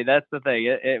 exactly. I mean, that's the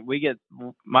thing.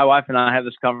 My wife and I have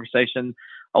this conversation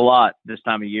a lot this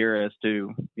time of year as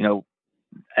to, you know,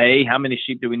 how many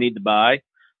sheep do we need to buy?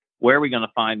 Where are we going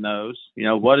to find those? You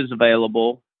know, what is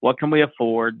available? What can we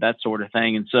afford? That sort of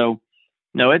thing. And so,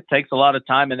 you know, it takes a lot of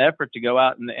time and effort to go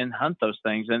out and hunt those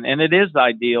things. And it is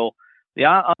ideal. The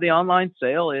online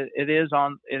sale, it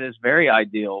is very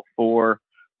ideal for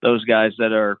those guys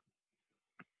that are,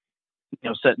 you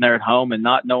know, sitting there at home and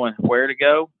not knowing where to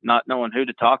go, not knowing who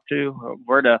to talk to, or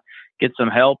where to get some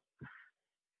help.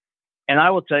 And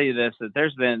I will tell you this, that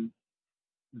there's been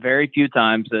very few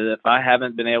times that if I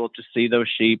haven't been able to see those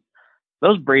sheep,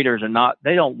 those breeders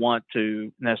they don't want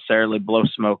to necessarily blow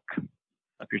smoke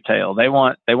up your tail. They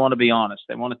want to be honest.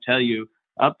 They want to tell you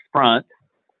up front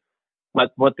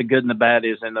what the good and the bad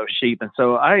is in those sheep. And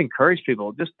so I encourage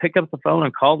people, just pick up the phone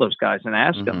and call those guys and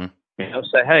ask them, you know,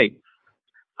 say, hey,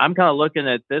 I'm kind of looking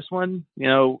at this one, you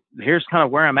know, here's kind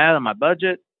of where I'm at on my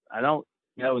budget. I don't,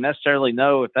 you know, necessarily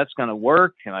know if that's going to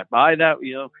work. Can I buy that?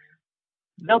 You know,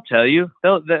 they'll tell you.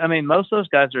 I mean, most of those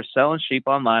guys that are selling sheep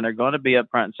online are going to be up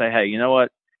front and say, hey, you know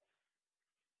what?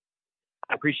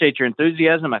 I appreciate your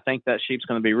enthusiasm. I think that sheep's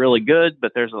going to be really good,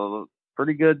 but there's a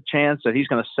pretty good chance that he's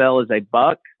going to sell as a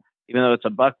buck. even though it's a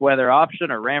buck weather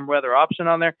option or ram weather option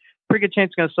on there, pretty good chance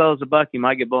it's going to sell as a buck. You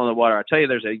might get blown in the water. I tell you,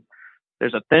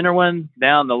 there's a thinner one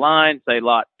down the line, say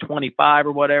lot 25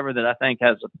 or whatever, that I think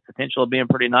has the potential of being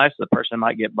pretty nice. The person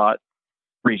might get bought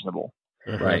reasonable.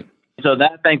 Right. So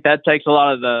I think that takes a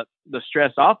lot of the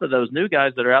stress off of those new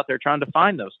guys that are out there trying to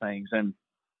find those things. And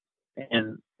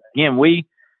again,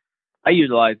 I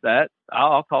utilize that.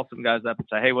 I'll call some guys up and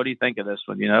say, hey, what do you think of this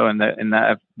one? And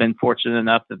I've been fortunate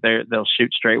enough that they'll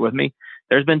shoot straight with me.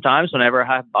 There's been times whenever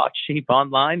I bought sheep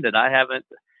online that I haven't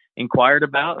inquired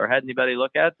about or had anybody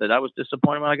look at, that I was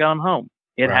disappointed when I got them home.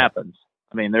 It happens.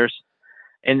 I mean,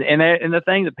 and the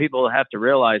thing that people have to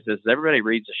realize is everybody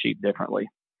reads a sheep differently.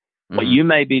 Mm-hmm. What you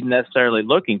may be necessarily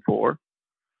looking for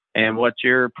and what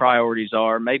your priorities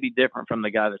are may be different from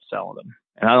the guy that's selling them.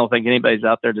 And I don't think anybody's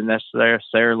out there to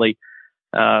necessarily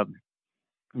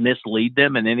mislead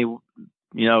them in any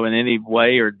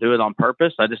way or do it on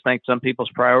purpose. I just think some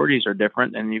people's priorities are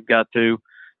different, and you got to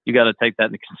take that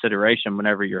into consideration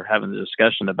whenever you're having a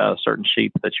discussion about a certain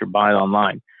sheep that you're buying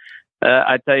online.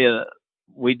 I tell you,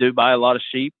 we do buy a lot of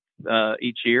sheep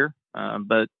each year,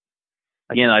 but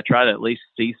again, I try to at least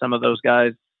see some of those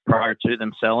guys prior to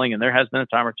them selling, and there has been a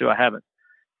time or two I haven't.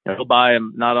 We'll buy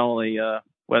them not only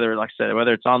whether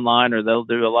it's online or they'll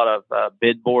do a lot of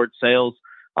bid board sales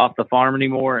off the farm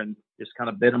anymore and just kind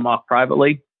of bid them off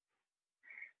privately.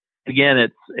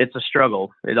 Again, it's a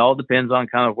struggle. It all depends on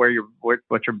kind of what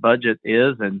your budget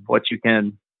is and what you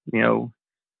can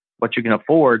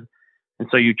afford. And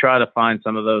so you try to find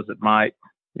some of those that might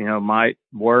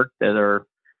work, that are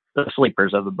the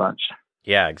sleepers of the bunch.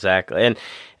 Yeah, exactly.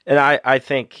 And I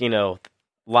think,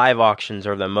 live auctions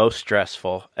are the most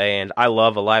stressful, and I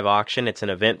love a live auction. It's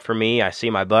an event for me. I see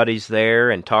my buddies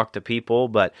there and talk to people,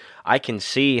 but I can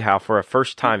see how for a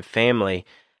first-time family,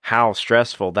 how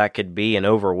stressful that could be and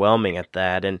overwhelming at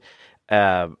that. And,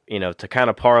 to kind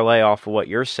of parlay off of what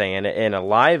you're saying, in a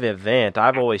live event,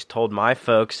 I've always told my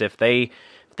folks if they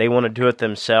want to do it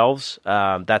themselves,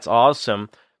 that's awesome.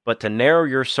 But to narrow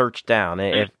your search down,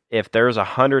 if there's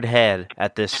 100 head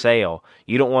at this sale,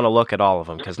 you don't want to look at all of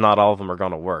them because not all of them are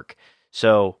going to work.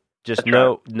 So just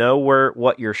know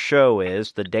what your show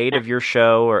is, the date of your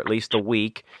show, or at least a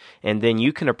week, and then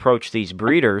you can approach these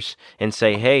breeders and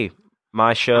say, hey,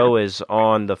 my show is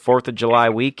on the 4th of July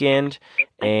weekend,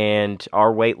 and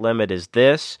our weight limit is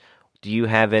this. Do you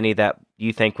have any that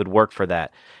you think would work for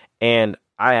that? And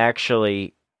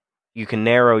you can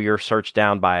narrow your search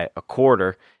down by a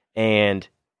quarter, and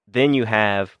then you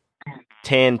have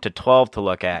 10 to 12 to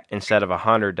look at instead of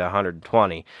 100 to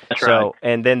 120. That's right.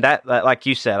 And then that, like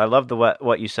you said, I love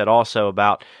what you said also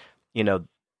about, the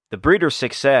breeder's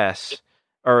success,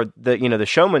 or the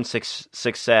showman's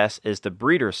success is the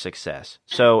breeder's success.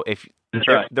 So if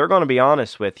they're going to be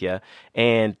honest with you,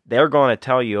 and they're going to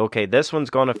tell you, okay, this one's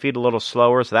going to feed a little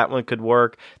slower, so that one could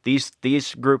work. These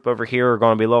group over here are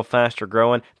going to be a little faster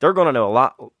growing. They're going to know a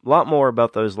lot more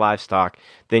about those livestock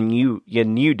than you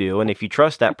do. And if you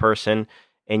trust that person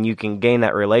and you can gain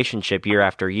that relationship year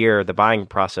after year, the buying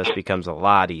process becomes a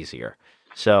lot easier.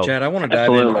 So, Chad, I want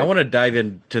to dive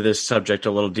into this subject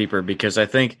a little deeper, because I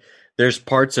think there's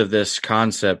parts of this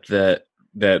concept that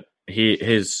he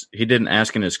didn't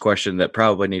ask in his question that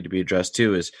probably need to be addressed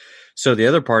too. So the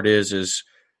other part is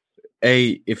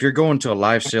if you're going to a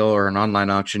live sale or an online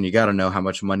auction, you got to know how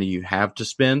much money you have to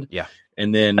spend. Yeah.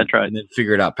 And then, that's right. And then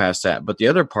figure it out past that. But the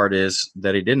other part is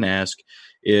that he didn't ask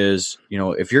is,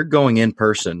 if you're going in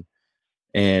person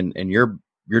and you're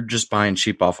just buying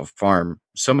sheep off a farm,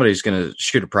 somebody's going to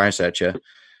shoot a price at you,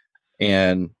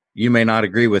 and you may not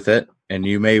agree with it, and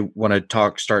you may want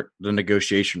to start the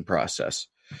negotiation process.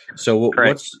 So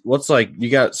what's like, you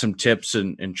got some tips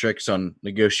and tricks on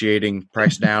negotiating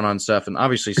price down on stuff, and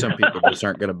obviously some people just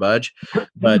aren't going to budge,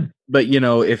 but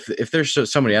if there's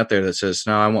somebody out there that says,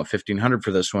 no, I want 1,500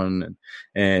 for this one,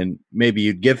 and maybe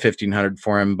you'd give 1,500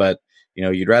 for him, but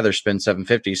you'd rather spend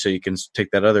 750 so you can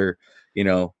take that other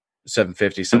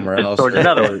 750 somewhere else towards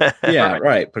another one. Yeah,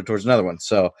 right, put it towards another one.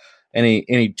 So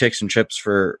any tricks and tips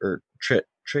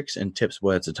tricks and tips.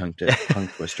 Boy, it's a tongue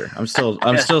twister. I'm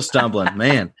still stumbling.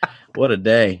 Man, what a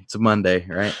day. It's a Monday,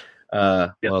 right?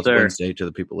 Yes, it's sir. Wednesday to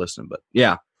the people listening, but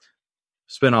yeah,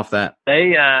 spin off that.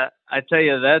 I tell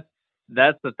you,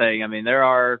 that's the thing. I mean, there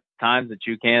are times that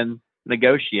you can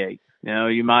negotiate.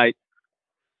 You might,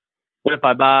 what if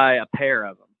I buy a pair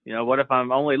of them? What if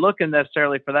I'm only looking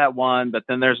necessarily for that one, but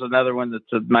then there's another one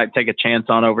that might take a chance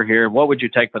on over here. What would you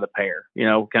take for the pair?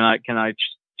 Can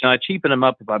I cheapen them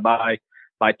up if I buy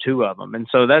two of them? And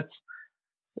so that's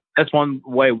one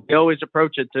way we always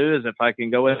approach it too, is if I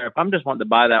can go in there, if I'm just wanting to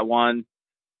buy that one,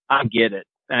 I get it.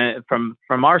 from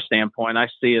our standpoint, I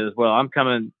see it as well. I'm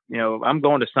coming, I'm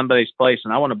going to somebody's place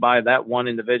and I want to buy that one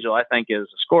individual I think is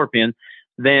a Scorpion,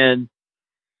 then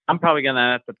I'm probably going to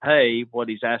have to pay what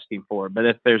he's asking for. But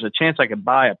if there's a chance I could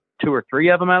buy 2 or 3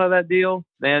 of them out of that deal,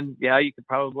 then yeah, you could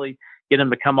probably get them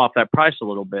to come off that price a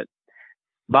little bit.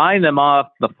 Buying them off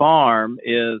the farm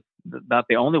is about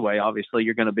the only way, obviously,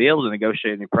 you're going to be able to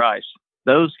negotiate any price.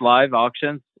 Those live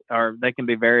auctions they can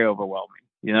be very overwhelming.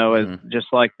 It's just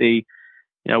like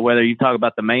whether you talk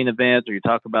about the main event or you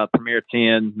talk about Premier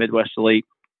 10, Midwest Elite,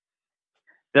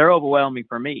 they're overwhelming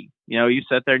for me. You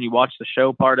sit there and you watch the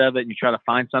show part of it and you try to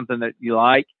find something that you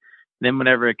like. Then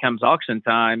whenever it comes auction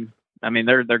time, I mean,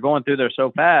 they're going through there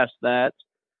so fast that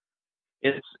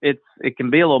it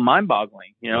can be a little mind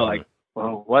boggling, like,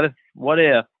 well, what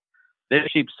if this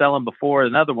sheep's selling before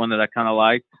another one that I kind of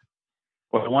liked,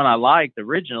 or the one I liked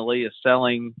originally is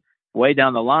selling way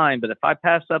down the line, but if I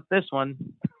pass up this one,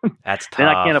 that's tough. Then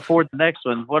I can't afford the next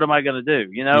one. What am I going to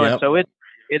do? Yep. And so it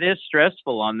is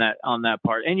stressful on that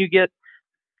part. And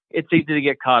it's easy to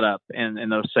get caught up in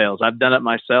those sales. I've done it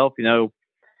myself,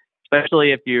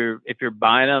 especially if you're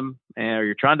buying them or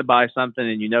you're trying to buy something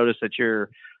and you notice that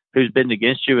who's bidding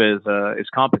against you is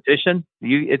competition.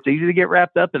 It's easy to get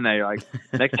wrapped up in there. You're like,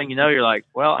 next thing you know, you're like,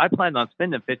 well, I planned on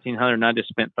spending $1,500 and I just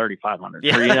spent $3,500.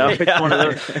 Yeah, It's one of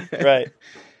those. Right.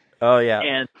 Oh yeah.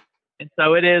 And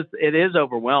so it is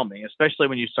overwhelming, especially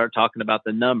when you start talking about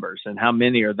the numbers and how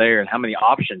many are there and how many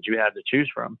options you have to choose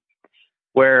from.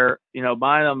 Where,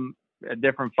 buying them at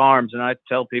different farms, and I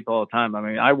tell people all the time, I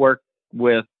mean, I work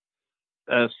with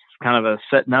a kind of a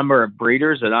set number of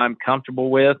breeders that I'm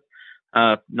comfortable with,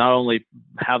 not only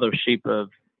how those sheep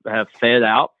have fed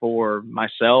out for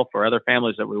myself or other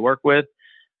families that we work with,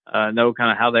 know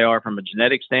kind of how they are from a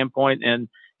genetic standpoint, and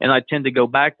I tend to go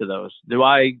back to those. Do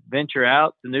I venture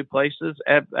out to new places?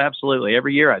 Absolutely.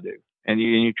 Every year I do. And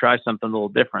you try something a little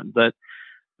different. But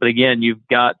again, you've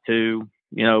got to,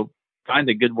 find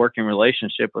a good working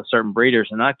relationship with certain breeders.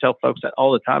 And I tell folks that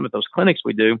all the time at those clinics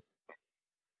we do,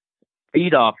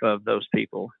 feed off of those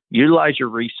people, utilize your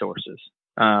resources,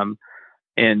 and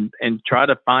try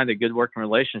to find a good working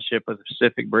relationship with a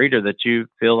specific breeder that you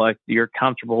feel like you're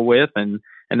comfortable with, and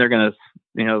they're going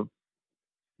to,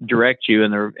 direct you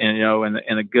in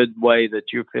a good way that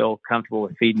you feel comfortable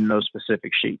with feeding those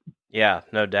specific sheep. Yeah,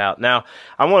 no doubt. Now,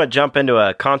 I want to jump into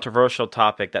a controversial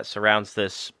topic that surrounds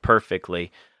this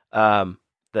perfectly. And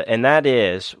that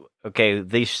is, okay,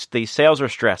 these sales are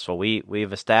stressful.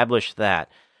 We've established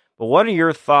that. But what are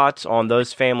your thoughts on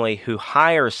those family who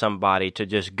hire somebody to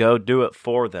just go do it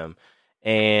for them?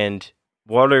 And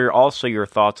what are also your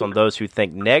thoughts on those who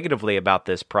think negatively about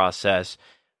this process,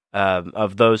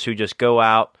 of those who just go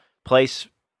out, place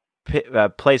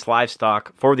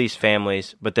livestock for these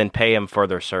families, but then pay them for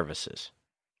their services?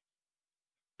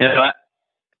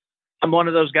 I'm one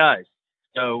of those guys.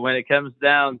 So when it comes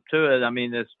down to it, I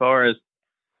mean, as far as,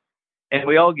 and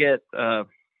we all get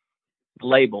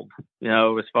labeled,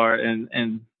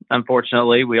 and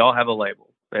unfortunately, we all have a label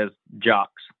as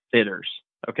jocks, fitters,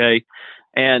 okay?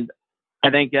 And I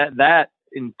think that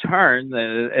in turn,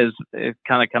 it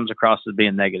kind of comes across as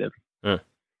being negative. The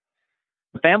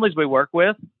families we work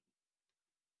with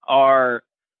are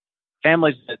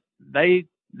families that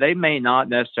they may not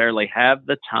necessarily have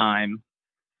the time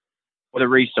or the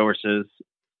resources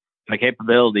and the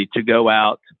capability to go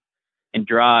out and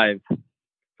drive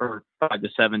for 5 to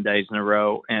 7 days in a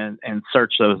row and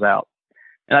search those out.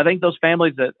 And I think those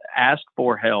families that ask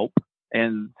for help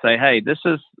and say, hey,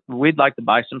 we'd like to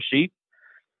buy some sheep,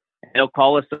 they'll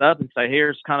call us up and say,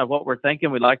 here's kind of what we're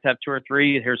thinking. We'd like to have 2 or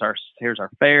 3. Here's our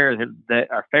fair,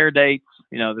 our fair dates.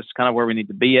 This is kind of where we need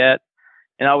to be at.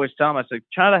 And I always tell them, I say,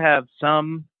 try to have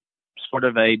some sort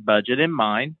of a budget in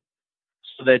mind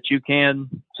so that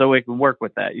so we can work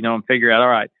with that, and figure out, all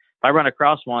right, if I run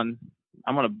across one,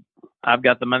 I've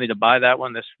got the money to buy that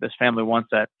one. This family wants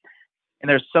that. And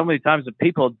there's so many times that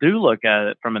people do look at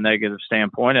it from a negative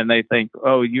standpoint and they think,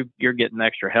 oh, you're getting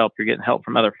extra help. You're getting help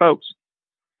from other folks,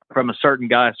 from a certain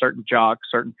guy, a certain jock,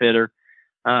 certain fitter.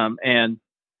 And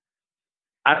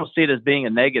I don't see it as being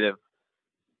a negative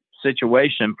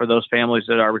situation for those families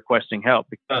that are requesting help,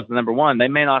 because number one, they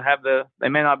may not have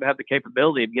the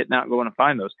capability of getting out and going to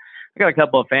find those. I got a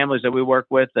couple of families that we work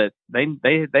with that they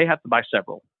have to buy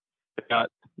several. They've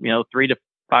got 3 to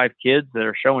 5 kids that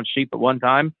are showing sheep at one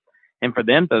time, and for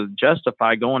them to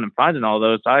justify going and finding all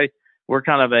those, we're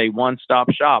kind of a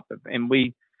one-stop shop, and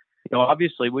we,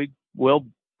 obviously we will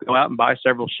go out and buy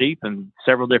several sheep and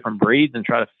several different breeds and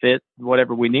try to fit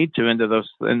whatever we need to into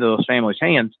those families'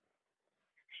 hands.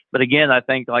 But again, I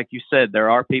think, like you said, there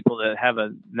are people that have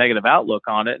a negative outlook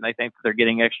on it, and they think that they're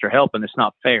getting extra help, and it's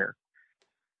not fair.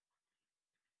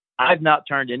 I've not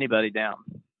turned anybody down.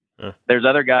 There's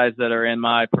other guys that are in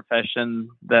my profession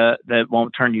that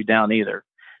won't turn you down either.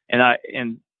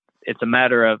 And it's a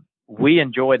matter of, we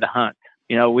enjoy the hunt.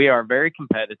 We are very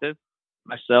competitive.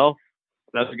 Myself,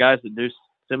 the other guys that do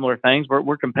similar things,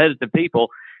 we're competitive people.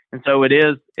 And so it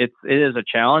is a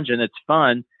challenge, and it's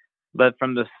fun. But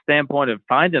from the standpoint of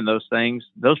finding those things,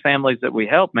 those families that we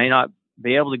help may not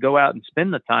be able to go out and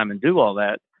spend the time and do all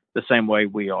that the same way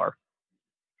we are.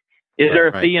 Is there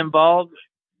a fee involved?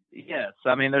 Yes.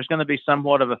 I mean, there's going to be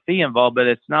somewhat of a fee involved, but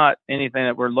it's not anything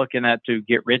that we're looking at to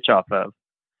get rich off of.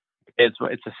 It's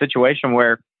a situation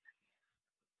where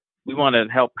we want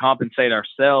to help compensate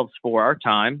ourselves for our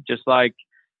time, just like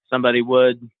somebody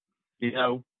would,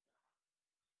 on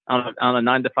a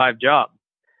 9-to-5 job.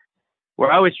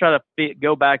 Where I always try to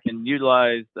go back and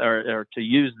utilize or to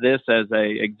use this as a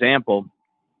example,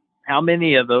 how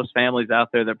many of those families out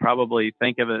there that probably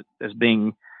think of it as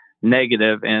being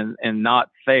negative and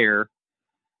not fair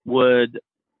would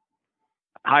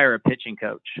hire a pitching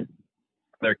coach for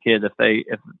their kid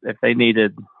if they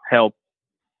needed help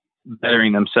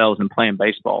bettering themselves and playing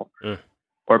baseball,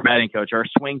 or a batting coach, or a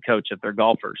swing coach if they're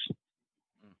golfers.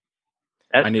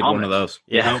 I need one of those.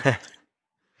 Yeah.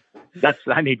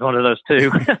 I need one of those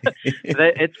too.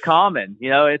 It's common,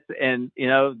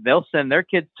 they'll send their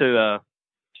kids to a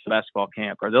basketball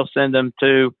camp, or they'll send them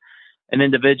to an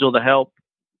individual to help,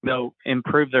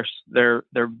 improve their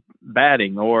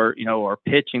batting, or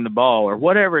pitching the ball, or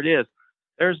whatever it is.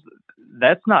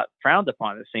 That's not frowned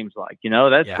upon. It seems like,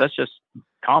 that's just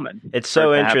common. It's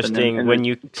so interesting when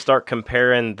you start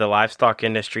comparing the livestock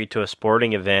industry to a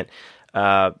sporting event.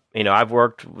 I've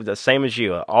worked the same as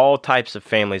you, all types of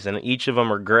families, and each of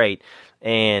them are great.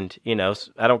 And,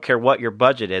 I don't care what your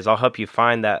budget is, I'll help you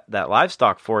find that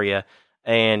livestock for you.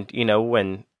 And,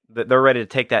 when they're ready to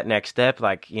take that next step,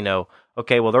 like,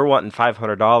 okay, well, they're wanting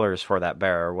 $500 for that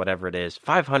bear or whatever it is.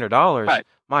 $500? Right.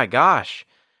 My gosh.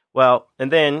 Well, and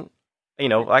then,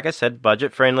 like I said,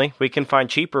 budget friendly. We can find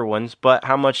cheaper ones, but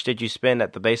how much did you spend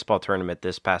at the baseball tournament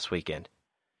this past weekend?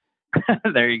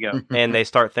 There you go. And they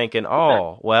start thinking,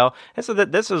 well, and so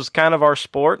that this is kind of our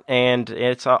sport, and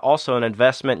it's also an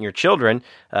investment in your children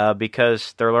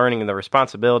because they're learning the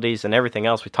responsibilities and everything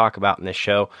else we talk about in this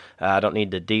show. I don't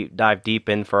need to dive deep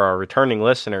in for our returning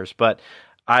listeners, but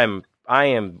I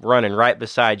am running right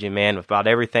beside you, man, with about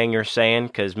everything you're saying,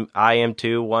 because I am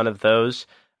too one of those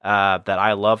that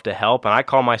I love to help, and I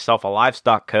call myself a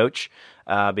livestock coach.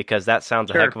 Because that sounds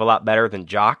a heck of a lot better than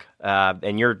jock.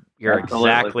 And you're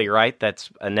exactly right. That's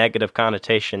a negative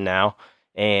connotation now.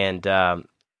 And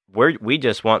we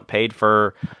just want paid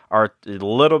for our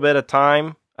little bit of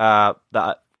time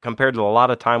compared to a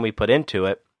lot of time we put into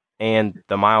it and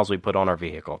the miles we put on our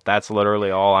vehicle. That's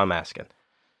literally all I'm asking.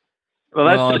 Well,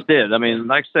 that's just it. I mean,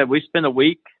 like I said, we spent a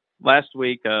week last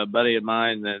week, a buddy of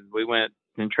mine, and we went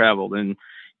and traveled. And,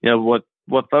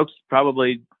 what folks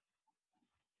probably...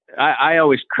 I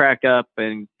always crack up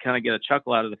and kind of get a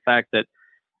chuckle out of the fact that,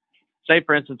 say,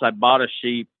 for instance, I bought a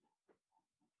sheep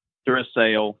through a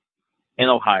sale in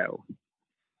Ohio,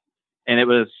 and it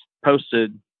was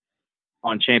posted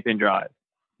on Champion Drive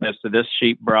as to this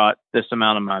sheep brought this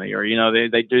amount of money, or,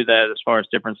 they do that as far as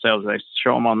different sales. They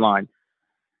show them online.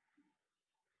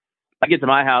 I get to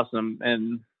my house and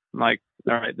I'm like,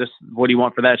 all right, what do you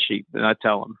want for that sheep? And I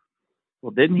tell them,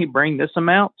 well, didn't he bring this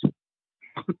amount?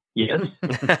 Yes.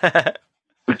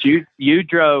 But you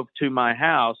drove to my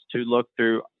house to look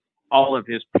through all of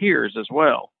his peers as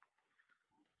well,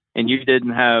 and you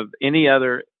didn't have any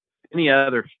other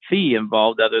fee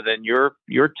involved other than your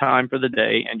time for the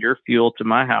day and your fuel to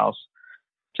my house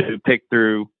to pick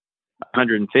through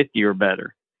 150 or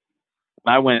better.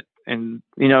 I went and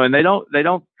and they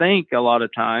don't think a lot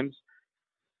of times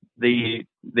the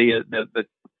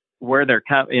where they're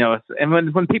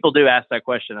and when people do ask that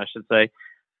question, I should say,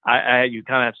 you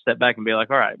kind of have to step back and be like,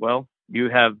 all right, well, you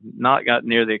have not gotten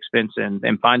near the expense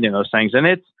in finding those things. And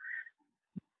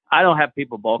I don't have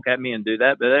people balk at me and do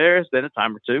that, but there's been a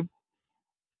time or two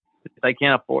if they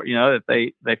can't afford, if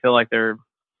they feel like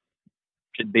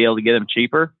should be able to get them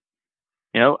cheaper.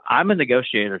 I'm a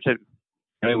negotiator too.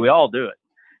 I mean, we all do it.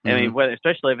 I mean,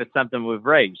 especially if it's something we've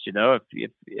raised,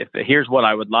 if here's what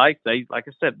I would like, say, like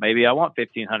I said, maybe I want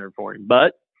 $1,500 for him,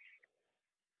 but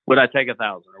would I take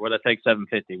 1,000 or would I take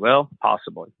 750? Well,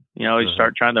 possibly. You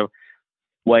start trying to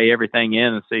weigh everything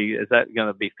in and see, is that going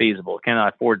to be feasible? Can I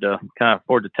afford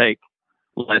to take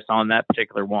less on that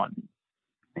particular one?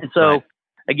 And so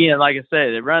again, like I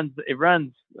said, it runs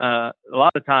a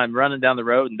lot of time running down the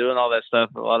road and doing all that stuff.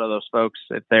 A lot of those folks,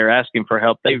 if they're asking for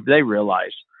help, they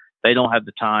realize they don't have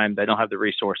the time, they don't have the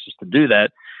resources to do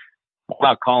that.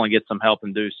 I'll call and get some help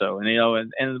and do so.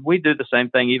 And, and we do the same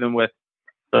thing even with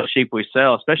the sheep we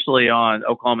sell, especially on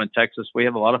Oklahoma and Texas. We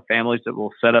have a lot of families that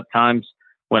will set up times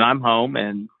when I'm home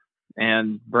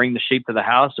and bring the sheep to the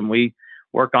house, and we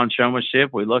work on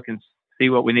showmanship. We look and see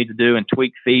what we need to do and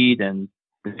tweak feed and,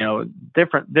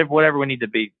 different whatever we need to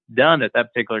be done at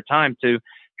that particular time to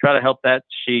try to help that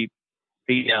sheep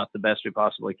feed out the best we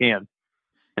possibly can.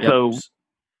 Yep. So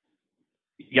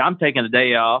yeah, I'm taking a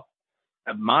day off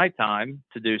of my time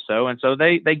to do so. And so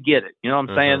they get it. You know what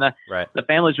I'm saying? Right. The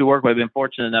families we work with have been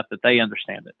fortunate enough that they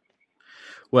understand it.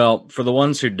 Well, for the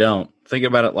ones who don't, think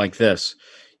about it like this.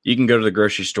 You can go to the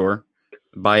grocery store,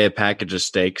 buy a package of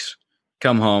steaks,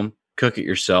 come home, cook it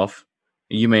yourself.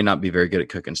 You may not be very good at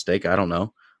cooking steak. I don't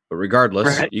know. But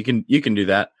regardless, right. you can do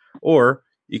that. Or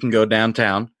you can go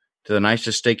downtown to the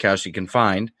nicest steakhouse you can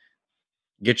find,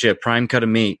 get you a prime cut of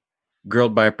meat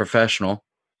grilled by a professional,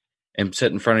 and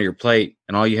sit in front of your plate,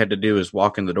 and all you had to do is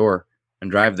walk in the door and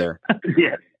drive there.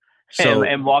 Yeah. So,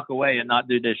 and walk away and not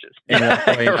do dishes. And walk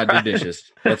away and not do dishes.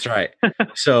 That's right.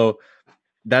 So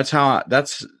that's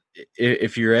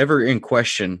if you're ever in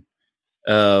question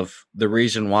of the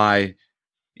reason why,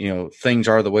 things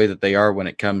are the way that they are when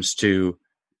it comes to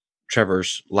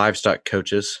Trevor's livestock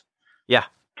coaches. Yeah.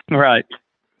 Right.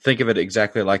 Think of it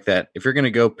exactly like that. If you're going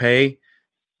to go pay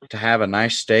to have a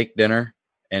nice steak dinner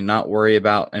and not worry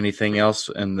about anything else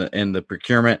in the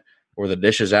procurement or the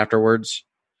dishes afterwards,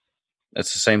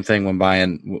 that's the same thing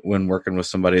when working with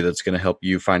somebody that's going to help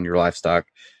you find your livestock,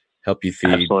 help you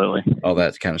feed, Absolutely. all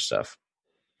that kind of stuff.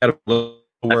 Got to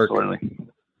work, Absolutely.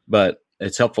 But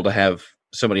it's helpful to have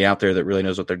somebody out there that really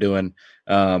knows what they're doing.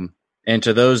 And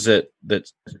to those that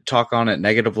talk on it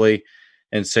negatively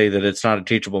and say that it's not a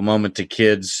teachable moment to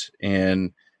kids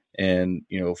and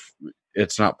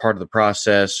it's not part of the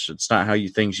process, it's not how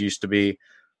things used to be.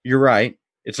 You're right.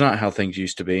 It's not how things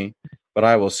used to be. But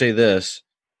I will say this,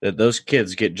 that those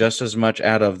kids get just as much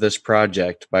out of this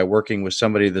project by working with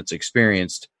somebody that's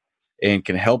experienced and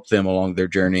can help them along their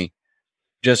journey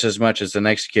just as much as the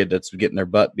next kid that's getting their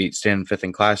butt beat standing fifth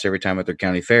in class every time at their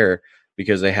county fair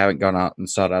because they haven't gone out and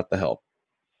sought out the help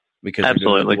because they're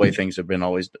doing the way things have been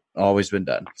always been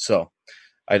done. So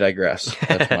I digress.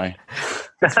 That's my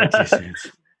 2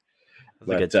 cents.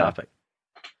 That's a good topic.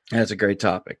 That's a great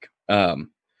topic.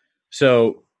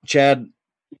 So Chad,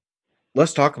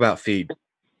 let's talk about feed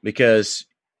because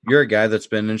you're a guy that's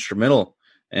been instrumental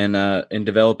in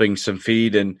developing some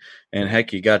feed and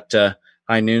heck, you got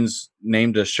High Noon's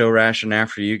named a show ration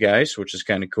after you guys, which is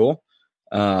kind of cool.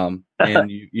 And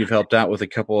you've helped out with a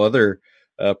couple other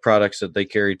products that they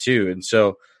carry too. And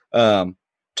so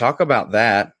talk about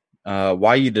that,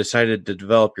 why you decided to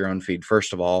develop your own feed,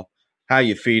 first of all, how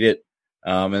you feed it,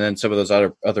 and then some of those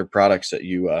other products that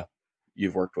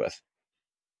you've worked with.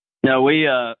 We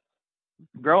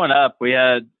growing up, we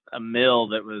had a mill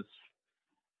that was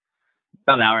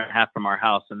about an hour and a half from our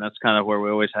house, and that's kind of where we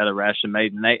always had a ration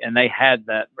made, and they had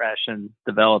that ration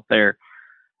developed there.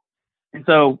 And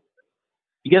so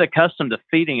you get accustomed to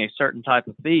feeding a certain type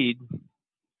of feed,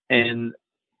 and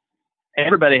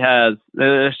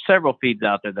there's several feeds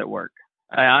out there that work.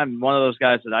 I'm one of those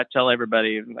guys that I tell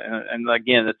everybody, and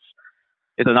again,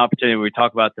 it's an opportunity. We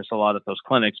talk about this a lot at those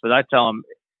clinics, but I tell them,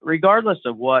 regardless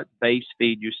of what base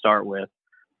feed you start with,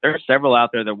 there are several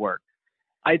out there that work.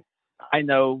 I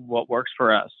know what works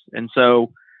for us. And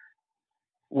so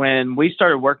when we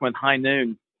started working with High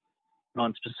Noon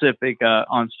on specific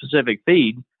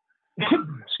feed,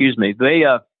 excuse me,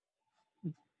 there's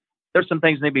some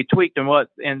things that need to be tweaked.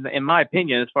 And in my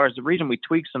opinion, as far as the reason we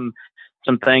tweaked some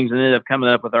things and ended up coming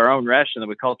up with our own ration that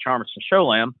we call Charmison Show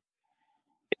Lamb,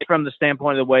 from the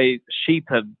standpoint of the way sheep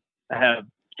have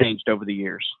changed over the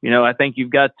years. I think you've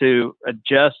got to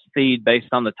adjust feed based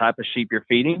on the type of sheep you're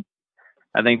feeding.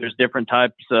 I think there's different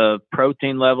types of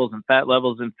protein levels and fat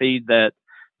levels in feed that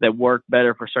work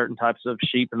better for certain types of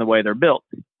sheep and the way they're built,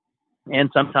 and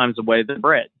sometimes the way they're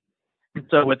bred.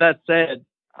 So with that said,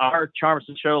 our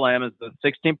Charmison Show Lamb is the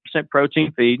 16%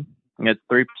 protein feed, and it's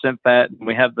 3% fat, and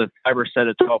we have the fiber set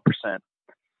at 12%.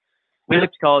 We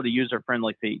like to call it a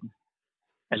user-friendly feed.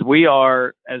 As we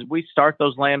start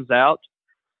those lambs out,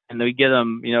 and we get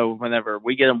them, whenever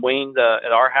we get them weaned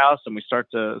at our house, and we start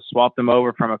to swap them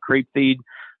over from a creep feed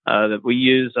that we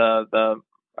use, the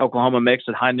Oklahoma mix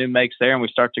that High Noon makes there, and we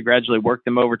start to gradually work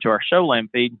them over to our show lamb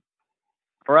feed.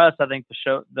 For us, I think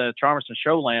the Charmison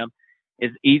Show Lamb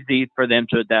is easy for them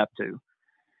to adapt to.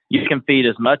 you can feed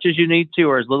as much as you need to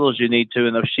or as little as you need to,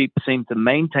 and those sheep seem to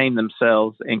maintain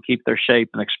themselves and keep their shape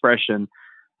and expression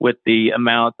with the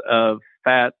amount of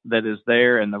fat that is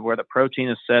there and where the protein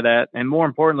is set at, and more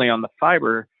importantly on the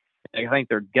fiber. I think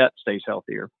their gut stays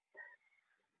healthier.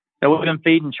 Now, we've been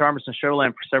feeding Charmison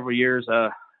Showland for several years,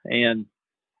 and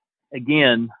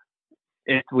again,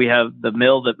 we have the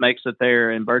mill that makes it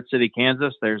there in Bird City,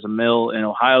 Kansas. There's a mill in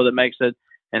Ohio that makes it,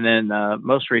 and then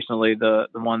most recently the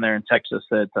one there in Texas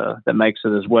that makes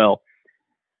it as well.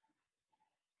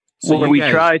 So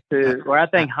where I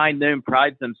think High Noon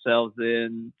prides themselves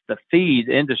in the feed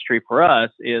industry for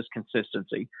us is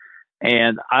consistency.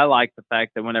 And I like the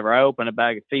fact that whenever I open a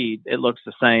bag of feed, it looks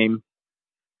the same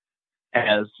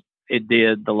as it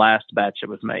did the last batch that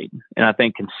was made. And I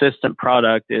think consistent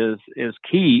product is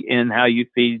key in how you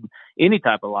feed any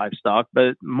type of livestock.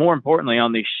 But more importantly,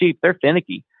 on these sheep, they're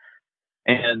finicky.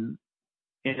 And,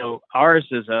 ours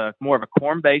is more of a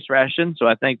corn-based ration. So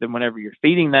I think that whenever you're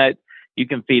feeding that, you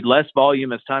can feed less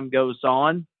volume as time goes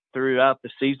on throughout the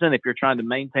season if you're trying to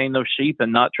maintain those sheep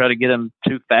and not try to get them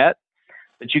too fat.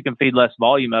 But you can feed less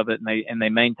volume of it, and they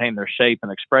maintain their shape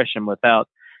and expression without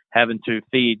having to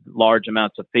feed large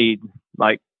amounts of feed,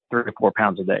 like 3 to 4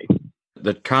 pounds a day.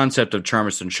 The concept of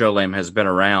Charmison Show Lamb has been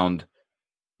around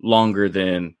longer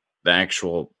than the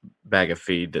actual bag of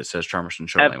feed that says Charmison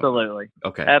Show Lamb. Absolutely.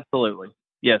 Okay. Absolutely.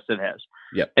 Yes, it has.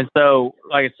 Yep. And so,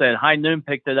 like I said, High Noon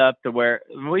picked it up to where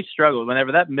we struggled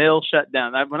whenever that mill shut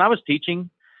down. When I was teaching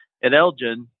at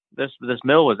Elgin, this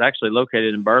mill was actually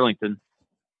located in Burlington,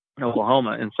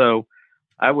 Oklahoma. And so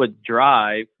I would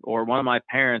drive, or one of my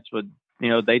parents would,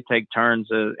 they'd take turns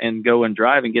and go and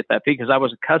drive and get that feed, because I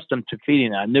was accustomed to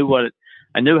feeding it. I knew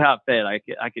how it fed.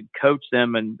 I could coach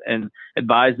them and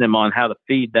advise them on how to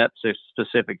feed that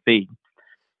specific feed.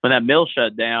 When that mill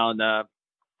shut down,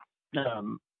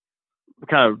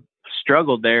 kind of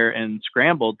struggled there and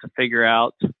scrambled to figure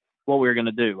out what we were going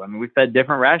to do. I mean, we fed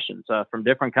different rations from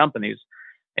different companies.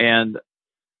 And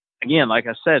again, like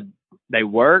I said, they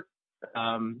worked,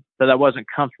 but I wasn't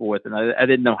comfortable with it. I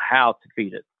didn't know how to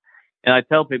feed it. And I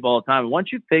tell people all the time,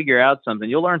 once you figure out something,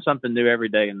 you'll learn something new every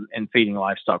day in feeding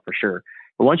livestock for sure.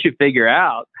 But once you figure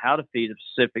out how to feed a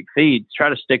specific feed, try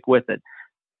to stick with it.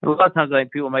 A lot of times I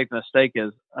think people make the mistake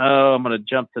is, I'm going to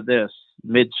jump to this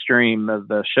midstream of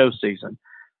the show season,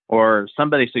 or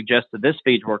somebody suggested this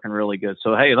feed's working really good,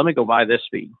 so hey, let me go buy this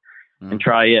feed and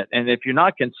try it. And if you're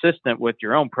not consistent with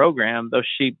your own program, those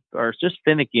sheep are just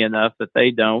finicky enough that they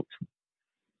don't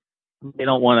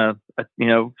want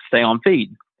to stay on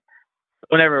feed.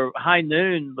 Whenever High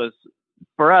Noon was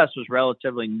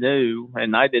relatively new,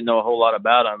 and I didn't know a whole lot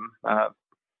about them.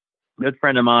 Good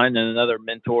friend of mine and another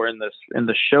mentor in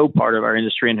the show part of our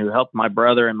industry, and who helped my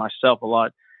brother and myself a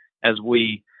lot as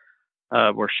we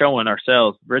were showing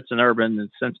ourselves. Britson Urban,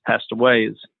 and since passed away,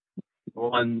 is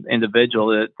one individual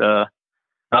that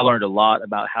I learned a lot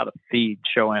about how to feed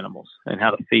show animals and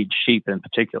how to feed sheep in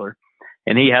particular.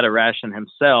 And he had a ration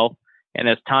himself. And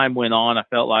as time went on, I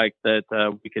felt like that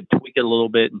we could tweak it a little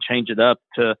bit and change it up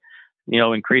to,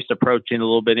 increase the protein a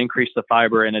little bit, increase the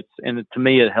fiber, and to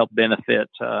me it helped benefit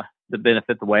the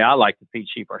way I like to feed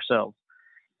sheep ourselves.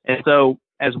 And so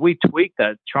as we tweak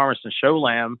that Charmison Show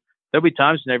Lamb, there'll be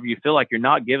times whenever you feel like you're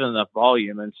not giving enough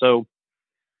volume, and so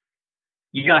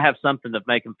you gotta have something to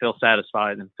make them feel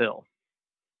satisfied and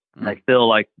they feel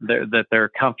like they're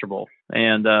comfortable.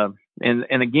 And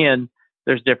again,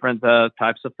 there's different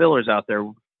types of fillers out there.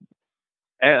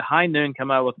 At High Noon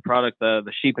come out with a product,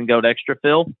 the Sheep and Goat Extra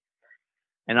Fill,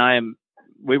 and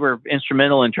we were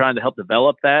instrumental in trying to help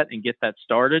develop that and get that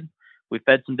started. We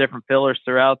fed some different fillers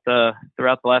throughout the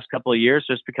last couple of years,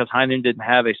 just because High Noon didn't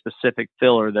have a specific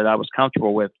filler that I was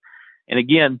comfortable with. And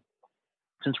again,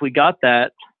 since we got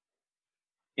that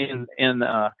in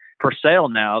for sale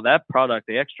now, that product,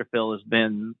 the Extra Fill, has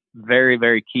been very,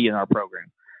 very key in our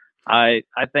program. I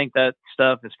think that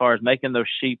stuff, as far as making those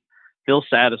sheep feel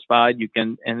satisfied,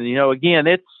 again,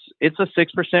 it's a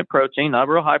 6% protein, not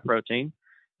real high protein.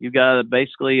 You've got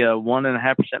basically a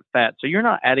 1.5% fat. So you're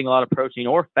not adding a lot of protein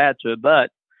or fat to it,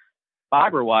 but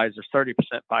fiber-wise, there's 30%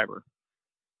 fiber.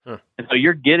 Huh. And so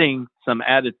you're getting some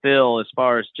added fill as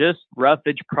far as just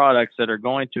roughage products that are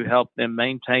going to help them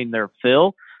maintain their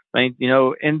fill. I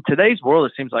mean, in today's world,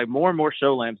 it seems like more and more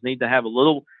show lambs need to have a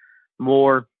little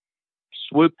more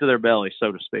swoop to their belly,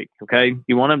 so to speak. Okay.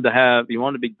 You want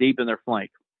to be deep in their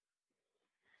flank.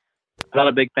 I'm not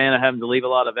a big fan of having to leave a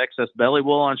lot of excess belly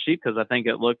wool on sheep, because I think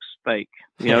it looks fake.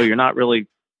 You're not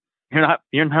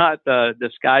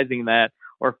disguising that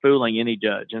or fooling any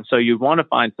judge. And so you want to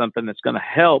find something that's going to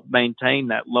help maintain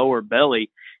that lower belly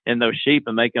in those sheep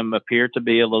and make them appear to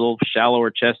be a little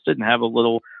shallower chested and have a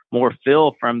little more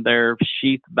fill from their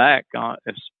sheath back on,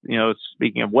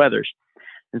 speaking of wethers.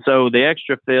 And so the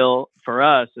extra fill for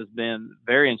us has been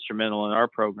very instrumental in our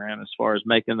program as far as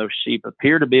making those sheep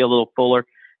appear to be a little fuller.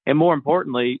 And more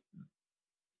importantly,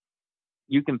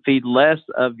 you can feed less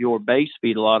of your base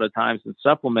feed a lot of times and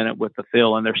supplement it with the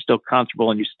fill, and they're still comfortable,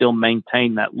 and you still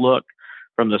maintain that look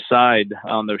from the side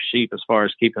on those sheep as far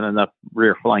as keeping enough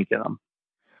rear flank in them.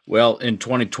 Well, in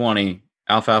 2020,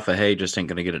 alfalfa hay just ain't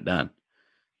going to get it done.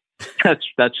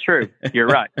 That's true. You're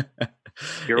right.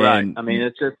 You're right. I mean,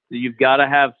 it's just, you've got to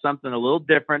have something a little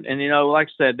different. And, like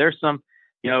I said, there's some,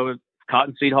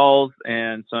 cottonseed hulls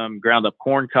and some ground up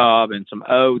corn cob and some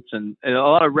oats and a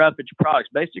lot of roughage products,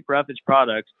 basic roughage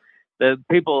products that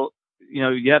people,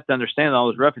 you have to understand all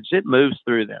those roughage, it moves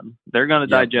through them. They're going to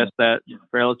digest that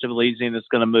relatively easy, and it's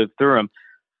going to move through them.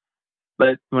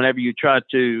 But whenever you try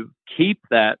to keep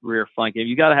that rear flank,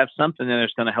 you got to have something in there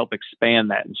that's going to help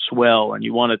expand that and swell. And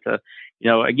you want it to,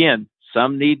 again,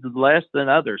 some need less than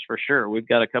others for sure. We've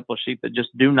got a couple of sheep that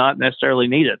just do not necessarily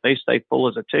need it. They stay full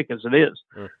as a tick as it is.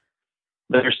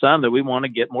 There's some that we want to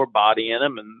get more body in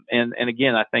them. And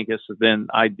again, I think this has been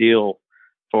ideal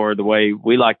for the way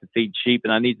we like to feed sheep.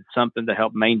 And I needed something to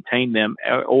help maintain them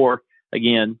or,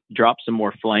 again, drop some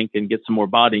more flank and get some more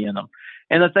body in them.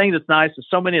 And the thing that's nice is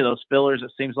so many of those fillers,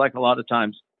 it seems like a lot of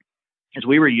times as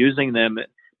we were using them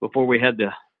before we had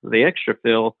the extra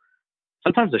fill,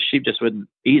 sometimes the sheep just wouldn't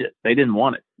eat it. They didn't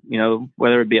want it,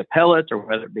 whether it be a pellet or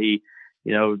whether it be,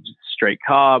 straight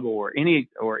cob or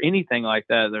anything like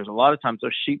that. There's a lot of times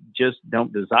those sheep just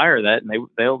don't desire that, and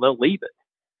they'll leave it.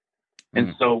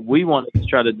 And so we wanted to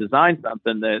try to design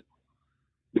something that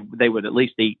they would at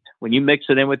least eat. When you mix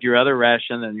it in with your other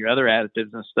ration and your other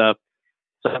additives and stuff,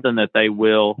 something that they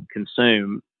will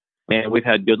consume. And we've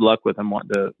had good luck with them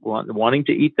wanting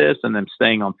to eat this and then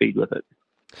staying on feed with it.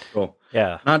 Cool.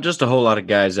 Yeah. Not just a whole lot of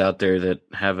guys out there that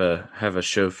have a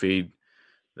show feed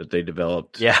that they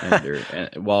developed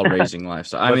while raising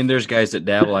livestock. I mean, there's guys that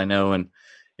dabble, I know,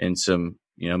 and some,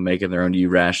 making their own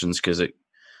rations because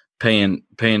paying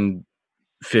 $15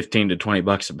 to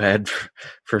 $20 a bed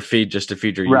for feed just to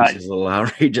feed your ewes is a little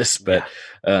outrageous, but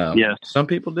some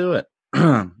people do it.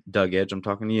 Doug Edge, I'm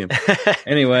talking to you.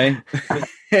 Anyway,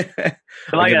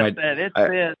 like I said, it's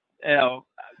been,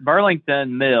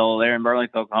 Burlington Mill there in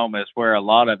Burlington, Oklahoma is where a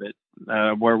lot of it,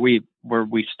 where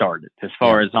we started as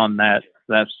far as on that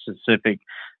specific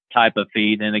type of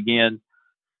feed. And again,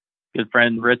 good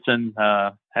friend Ritson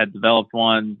had developed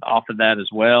one off of that as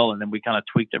well, and then we kind of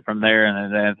tweaked it from there,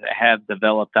 and have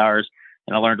developed ours.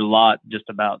 And I learned a lot just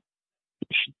about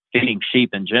feeding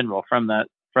sheep in general from that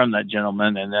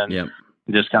gentleman, and then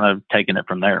just kind of taking it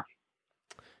from there.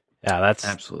 Yeah, that's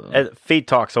absolutely. Feed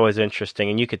talk's always interesting,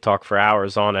 and you could talk for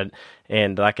hours on it.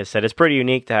 And like I said, it's pretty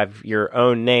unique to have your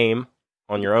own name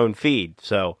on your own feed.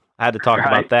 So I had to talk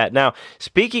about that. Now,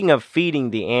 speaking of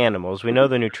feeding the animals, we know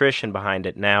the nutrition behind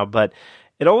it now, but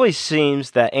it always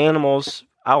seems that animals,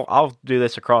 I'll do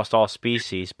this across all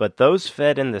species, but those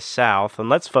fed in the South, and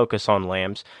let's focus on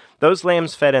lambs, those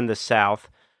lambs fed in the South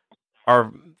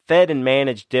are fed and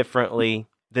managed differently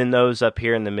than those up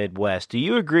here in the Midwest. Do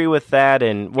you agree with that,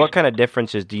 and what kind of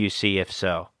differences do you see if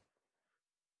so?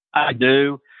 I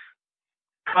do,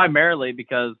 primarily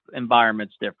because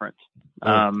environment's different.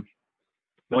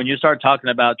 When you start talking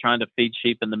about trying to feed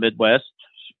sheep in the Midwest,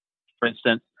 for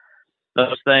instance,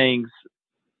 those things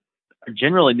are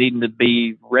generally needing to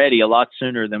be ready a lot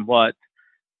sooner than what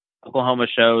Oklahoma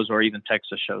shows or even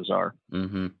Texas shows are.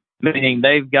 Meaning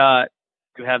they've got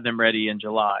to have them ready in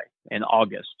July and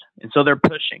August. And so they're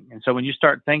pushing. And so when you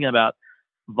start thinking about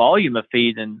volume of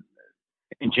feed and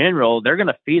in general, they're going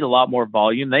to feed a lot more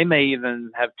volume. They may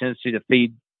even have tendency to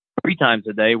feed 3 times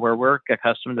a day where we're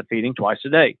accustomed to feeding twice a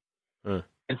day.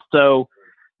 And so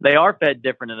they are fed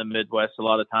different in the Midwest a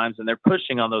lot of times, and they're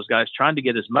pushing on those guys, trying to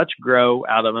get as much grow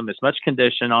out of them, as much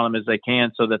condition on them as they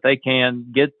can, so that they can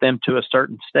get them to a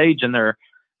certain stage in their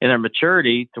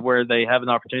maturity to where they have an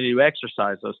opportunity to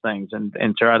exercise those things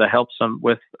and try to help them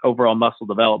with overall muscle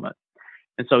development.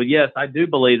 And so, yes, I do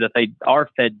believe that they are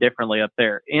fed differently up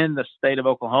there. In the state of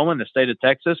Oklahoma and the state of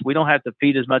Texas, we don't have to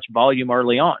feed as much volume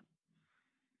early on.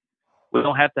 We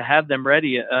don't have to have them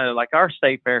ready. Like our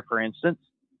state fair, for instance,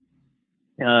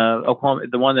 Oklahoma,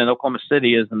 the one in Oklahoma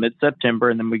City is in mid-September,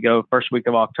 and then we go first week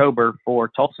of October for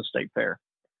Tulsa State Fair.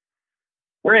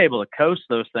 We're able to coast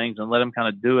those things and let them kind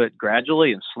of do it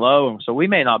gradually and slow. And so we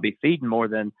may not be feeding more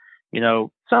than,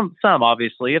 some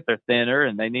obviously, if they're thinner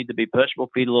and they need to be pushed,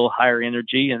 we'll feed a little higher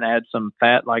energy and add some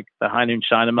fat like the High Noon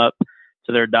Shine 'em Up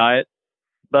to their diet.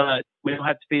 But we don't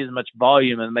have to feed as much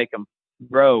volume and make them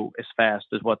grow as fast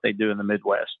as what they do in the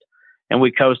Midwest. and we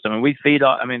coast them and we feed.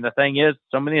 I mean, the thing is,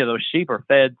 so many of those sheep are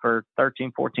fed for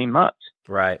 13, 14 months.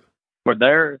 Right. Where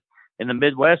they're in the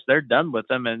Midwest, they're done with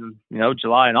them in,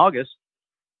 July and August.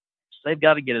 So they've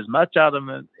got to get as much out of them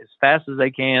as fast as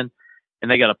they can, and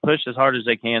they got to push as hard as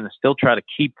they can and still try to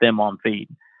keep them on feed.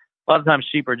 A lot of times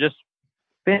sheep are just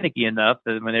finicky enough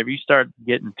that whenever you start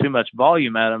getting too much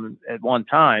volume at them at one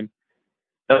time,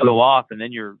 they'll go off, and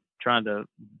then you're trying to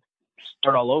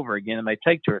start all over again, and they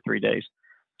take 2 or 3 days.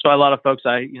 So a lot of folks,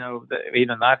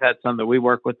 even I've had some that we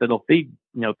work with that'll feed,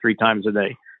 3 times a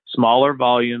day, smaller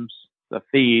volumes of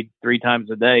feed 3 times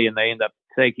a day, and they end up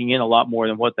taking in a lot more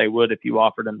than what they would if you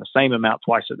offered them the same amount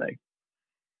twice a day.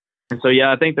 And so,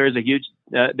 I think there is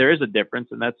a difference,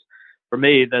 and that's, for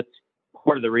me, that's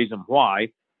part of the reason why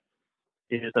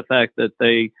is the fact that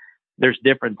there's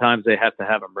different times they have to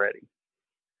have them ready.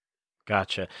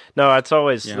 Gotcha. No, it's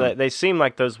always, they seem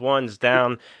like those ones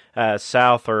down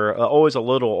south are always a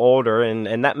little older,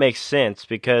 and that makes sense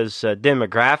because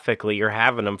demographically you're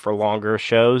having them for longer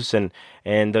shows, and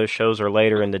those shows are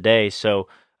later in the day. So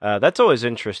that's always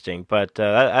interesting. But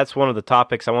that's one of the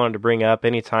topics I wanted to bring up.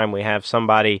 Anytime we have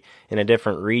somebody in a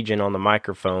different region on the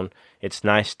microphone, it's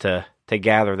nice to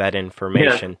gather that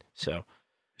information. Yeah.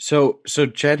 So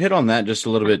Chad hit on that just a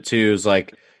little bit too. Is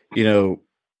like,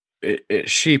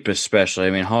 sheep especially.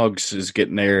 I mean, hogs is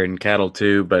getting there and cattle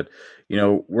too, but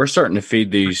we're starting to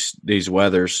feed these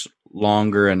wethers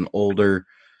longer and older.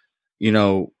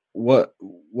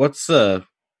 What's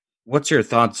your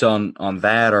thoughts on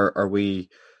that?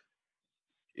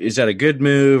 Is that a good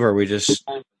move? Does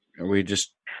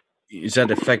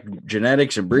that affect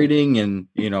genetics and breeding? And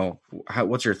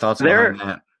what's your thoughts on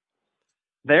that?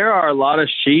 There are a lot of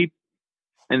sheep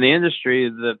in the industry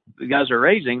that the guys are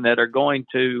raising that are going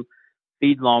to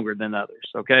feed longer than others.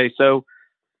 Okay. So,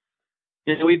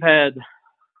 we've had,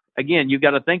 again, you've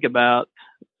got to think about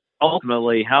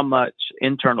ultimately how much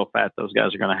internal fat those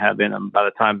guys are going to have in them by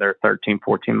the time they're 13,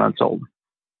 14 months old.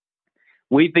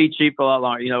 We feed sheep a lot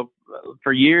longer.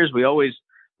 For years, we always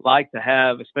like to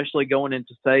have, especially going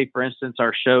into, say, for instance,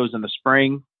 our shows in the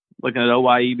spring, looking at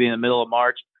OYE being in the middle of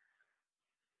March.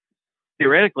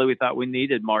 Theoretically, we thought we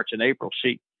needed March and April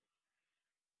sheep.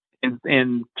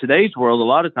 In today's world, a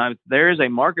lot of times there is a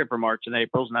market for March and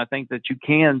Aprils, and I think that you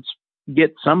can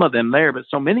get some of them there, but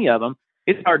so many of them,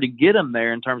 it's hard to get them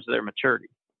there in terms of their maturity,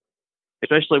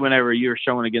 especially whenever you're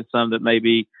showing against some that may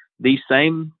be the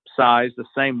same size, the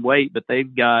same weight, but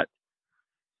they've got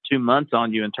 2 months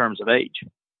on you in terms of age.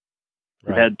 Right.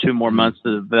 They've had 2 more months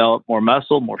to develop more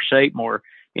muscle, more shape, more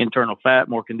internal fat,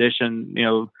 more condition,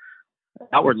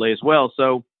 outwardly as well.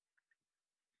 So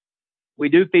we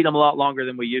do feed them a lot longer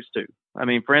than we used to. I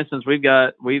mean, for instance, we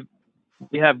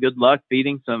have good luck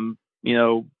feeding some,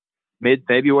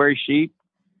 mid-February sheep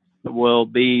that will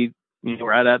be,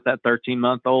 right at that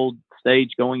 13-month-old stage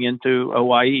going into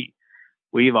OYE.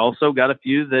 We've also got a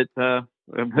few that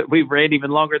we've ran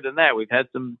even longer than that. We've had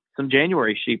some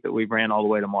January sheep that we've ran all the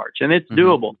way to March, and it's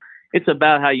doable. It's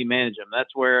about how you manage them.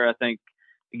 That's where I think,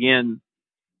 again,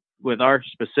 with our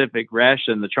specific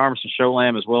ration, the Charmison Show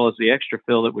Lamb, as well as the extra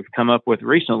fill that we've come up with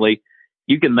recently,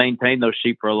 you can maintain those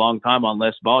sheep for a long time on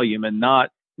less volume and not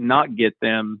get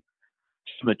them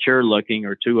mature looking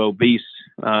or too obese,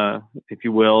 if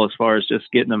you will, as far as just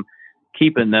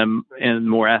keeping them in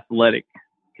more athletic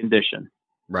condition.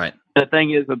 Right. The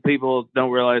thing is that people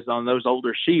don't realize on those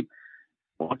older sheep,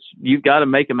 you've got to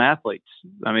make them athletes.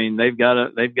 I mean, they've got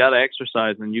to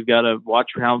exercise, and you've got to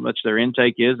watch how much their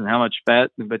intake is and how much fat.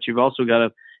 But you've also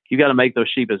got to make those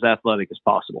sheep as athletic as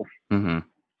possible. Mm-hmm.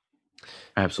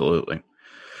 Absolutely.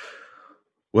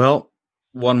 Well,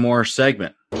 one more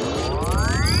segment.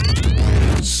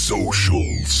 Social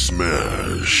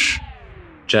Smash.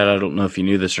 Chad, I don't know if you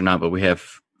knew this or not, but we have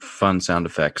fun sound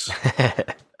effects.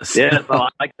 Yeah, I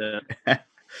like that.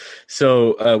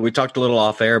 So we talked a little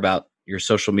off air about your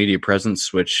social media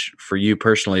presence, which for you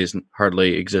personally is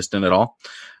hardly existent at all.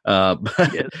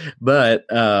 But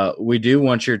we do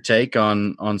want your take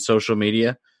on social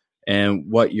media and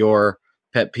what your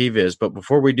pet peeve is. But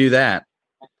before we do that,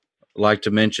 I'd like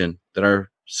to mention that our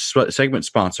segment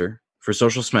sponsor for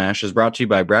Social Smash is brought to you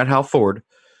by Brad Hal Ford.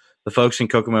 The folks in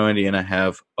Kokomo, Indiana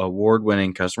have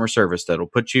award-winning customer service that will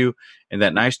put you in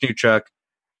that nice new truck.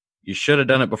 You should have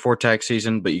done it before tax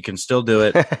season, but you can still do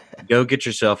it. Go get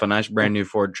yourself a nice brand new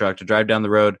Ford truck to drive down the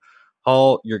road,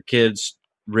 haul your kids'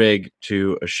 rig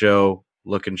to a show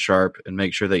looking sharp, and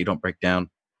make sure that you don't break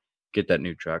down. Get that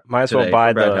new truck. Might as well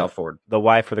buy the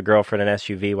wife or the girlfriend an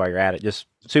SUV while you're at it. Just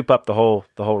soup up the whole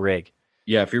rig.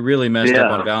 Yeah, if you're really messed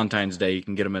up on Valentine's Day, you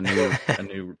can get them a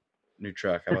new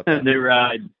truck. How about that? New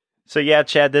ride. So yeah,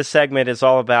 Chad, this segment is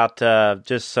all about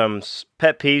just some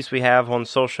pet peeves we have on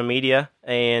social media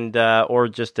and or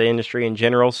just the industry in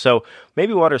general. So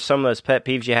maybe what are some of those pet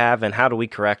peeves you have, and how do we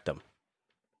correct them?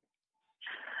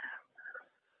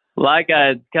 Like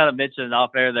I kind of mentioned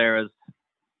off air, there is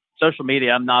social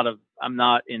media. I'm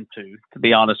not into, to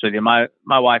be honest with you. My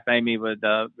wife Amy would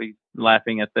be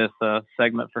laughing at this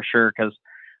segment for sure, because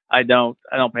I don't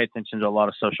pay attention to a lot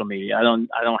of social media. I don't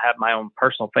have my own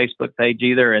personal Facebook page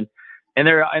either, and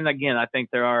again, I think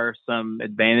there are some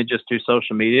advantages to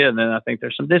social media, and then I think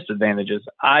there's some disadvantages.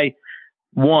 As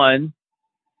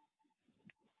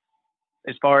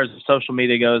far as social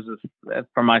media goes,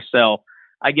 for myself,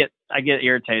 I get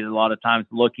irritated a lot of times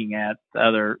looking at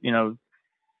other,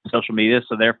 social media.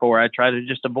 So therefore I try to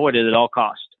just avoid it at all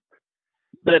costs.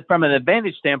 But from an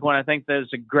advantage standpoint, I think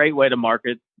there's a great way to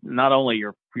market not only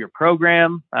your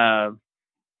program,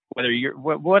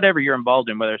 whatever you're involved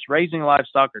in, whether it's raising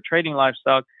livestock or trading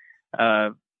livestock,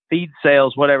 feed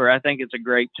sales, whatever. I think it's a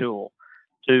great tool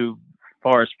as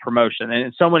far as promotion.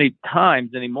 And so many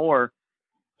times anymore,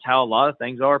 it's how a lot of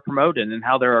things are promoted and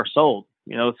how they are sold.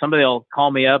 Somebody will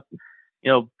call me up,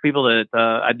 people that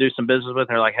I do some business with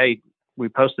are like, "Hey, we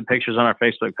posted pictures on our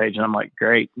Facebook page," and I'm like,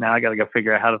 "Great, now I got to go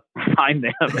figure out how to find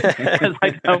them," because I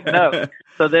don't know.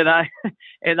 So then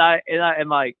I'm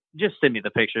like, "Just send me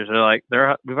the pictures." They're like,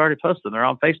 "We've already posted them. They're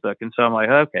on Facebook." And so I'm like,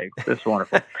 "Okay, this is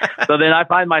wonderful." So then I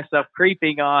find myself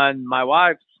creeping on my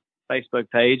wife's Facebook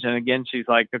page, and again, she's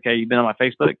like, "Okay, you've been on my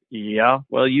Facebook?" "Yeah."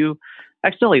 "Well, you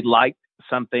accidentally liked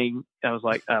something." I was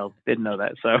like, "Oh, didn't know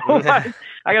that." So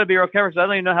I got to be real careful because I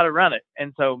don't even know how to run it.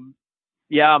 And so,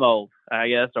 yeah, I'm old, I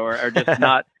guess, or just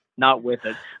not with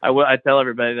it. I tell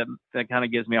everybody that kind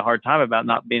of gives me a hard time about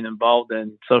not being involved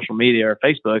in social media or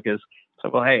Facebook is, so,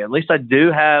 well, hey, at least I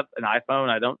do have an iPhone.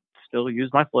 I don't still use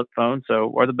my flip phone,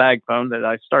 or the bag phone that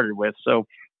I started with. So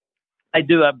I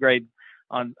do upgrade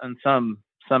on some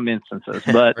instances,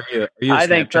 but Are you a I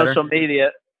think Snapchatter? social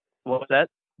media. What's that?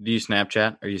 Do you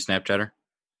Snapchat? Are you a Snapchatter?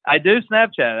 I do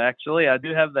Snapchat, actually. I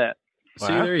do have that.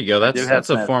 See, Wow. there you go. do have That's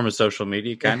a Snapchat. form of social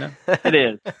media, kind of. It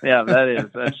is. Yeah,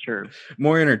 that's true.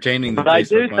 More entertaining than But I Facebook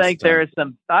do most think of the time. there is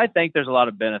some. I think there's a lot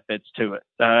of benefits to it.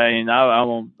 I mean, I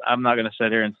won't. I'm not going to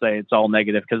sit here and say it's all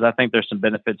negative, because I think there's some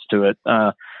benefits to it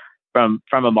from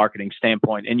a marketing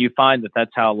standpoint. And you find that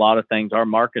that's how a lot of things are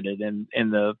marketed in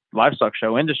the livestock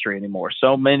show industry anymore.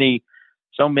 So many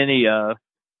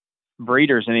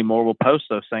breeders anymore will post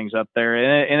those things up there,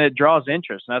 and it draws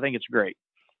interest. And I think it's great.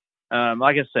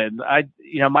 Like I said,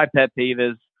 my pet peeve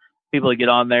is people that get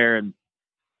on there and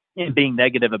being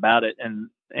negative about it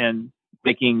and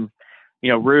making,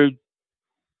 rude,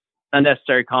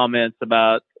 unnecessary comments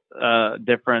about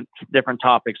different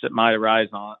topics that might arise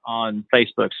on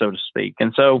Facebook, so to speak.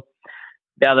 And so,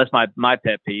 yeah, that's my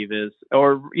pet peeve is,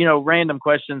 or, random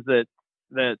questions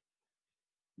that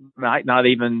might not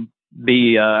even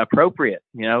be appropriate,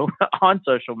 on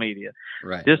social media.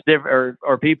 Right. Just different,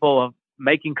 or people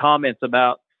making comments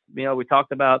about, we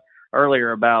talked about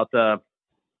earlier about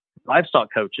livestock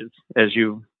coaches, as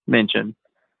you mentioned,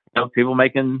 people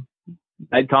making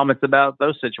bad comments about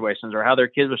those situations, or how their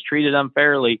kid was treated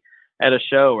unfairly at a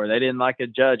show, or they didn't like a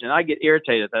judge. And I get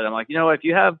irritated at that. I'm like, if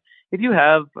you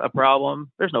have a problem,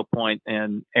 there's no point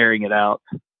in airing it out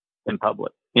in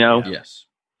public. Yes.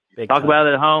 Talk about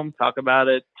it at home, talk about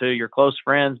it to your close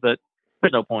friends, but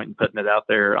there's no point in putting it out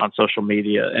there on social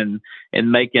media and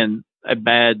making a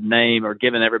bad name or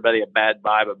giving everybody a bad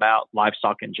vibe about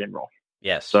livestock in general.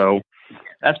 Yes. So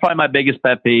that's probably my biggest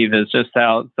pet peeve, is just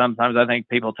how sometimes I think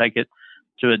people take it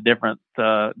to a different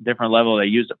level. They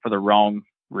use it for the wrong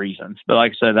reasons. But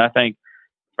like I said, I think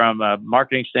from a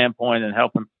marketing standpoint and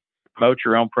helping promote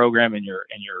your own program and your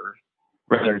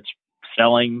whether it's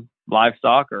selling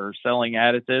livestock or selling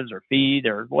additives or feed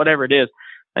or whatever it is,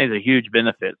 I think it's a huge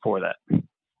benefit for that.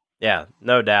 Yeah,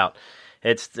 no doubt.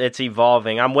 It's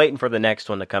evolving. I'm waiting for the next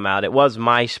one to come out. It was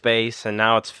MySpace, and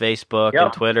now it's Facebook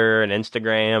and Twitter and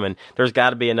Instagram, and there's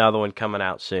got to be another one coming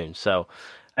out soon. So,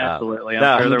 absolutely,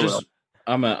 I'm sure there will.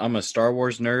 I'm a Star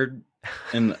Wars nerd,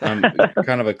 and I'm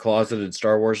kind of a closeted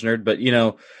Star Wars nerd. But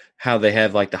how they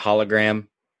have like the hologram,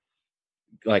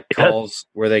 like calls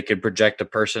where they could project a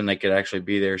person, they could actually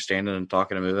be there standing and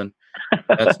talking and moving.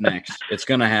 That's next. It's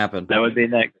going to happen. That would be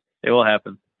next. It will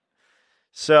happen.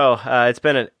 So it's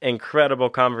been an incredible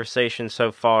conversation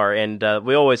so far, and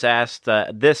we always ask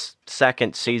this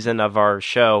second season of our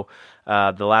show,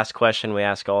 the last question we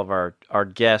ask all of our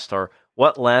guests are,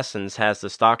 what lessons has the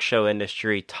stock show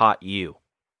industry taught you?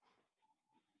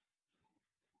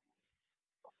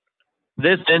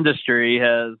 This industry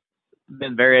has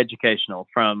been very educational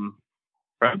from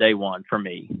from day one for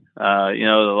me.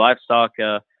 The livestock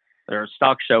or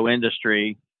stock show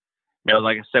industry,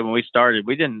 like I said, when we started,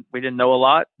 we didn't know a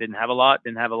lot, didn't have a lot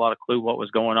of clue what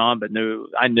was going on, but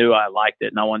I knew I liked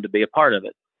it and I wanted to be a part of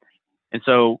it. And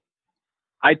so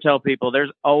I tell people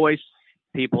there's always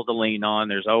people to lean on.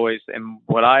 There's always, and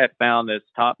what I have found that's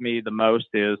taught me the most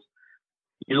is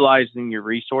utilizing your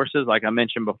resources. Like I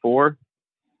mentioned before,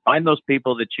 find those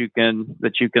people that you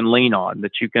can lean on,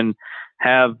 that you can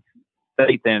have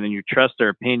faith in, and you trust their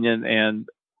opinion,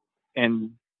 and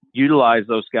utilize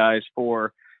those guys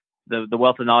for the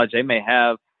wealth of knowledge they may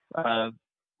have that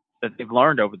they've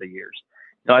learned over the years.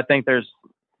 So I think there's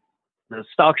the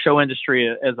stock show industry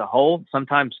as a whole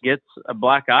sometimes gets a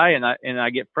black eye, and I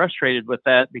get frustrated with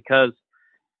that because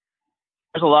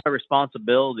there's a lot of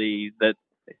responsibility that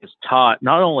is taught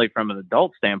not only from an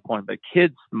adult standpoint, but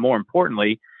kids, more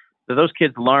importantly, that those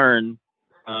kids learn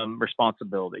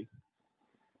responsibility,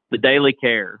 the daily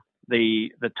care,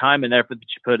 the time and effort that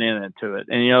you put into it.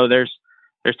 And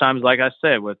there's times, like I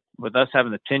said, with us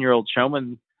having a 10-year-old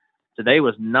showman, today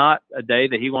was not a day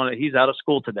that he's out of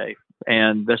school today.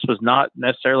 And this was not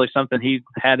necessarily something he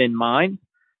had in mind,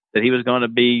 that he was going to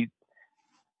be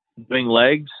doing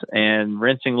legs and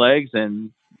rinsing legs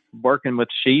and working with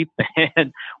sheep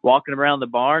and walking around the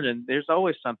barn. And there's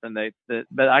always something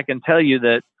but I can tell you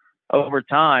that over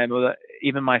time,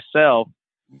 even myself,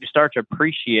 you start to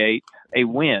appreciate a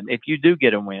win if you do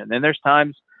get a win. And there's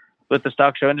times with the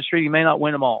stock show industry, you may not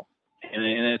win them all. And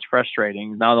it's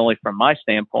frustrating, not only from my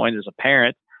standpoint as a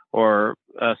parent or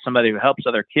somebody who helps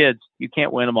other kids. You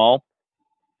can't win them all.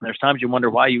 There's times you wonder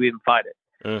why you even fight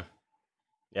it.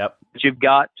 Yep. But you've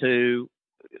got to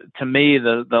me,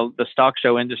 the stock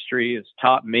show industry has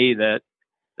taught me that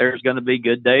there's going to be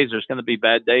good days, there's going to be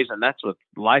bad days, and that's with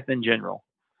life in general.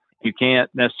 You can't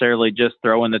necessarily just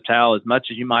throw in the towel as much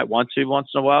as you might want to once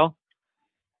in a while.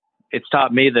 It's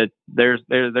taught me that there's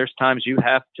times you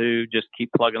have to just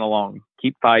keep plugging along,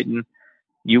 keep fighting.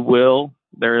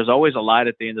 There is always a light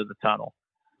at the end of the tunnel.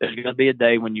 There's going to be a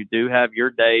day when you do have your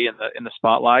day in the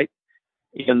spotlight,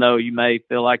 even though you may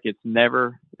feel like it's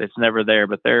never there,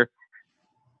 but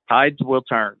tides will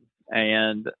turn.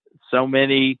 And so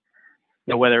many,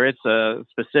 whether it's a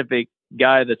specific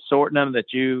guy that's sorting them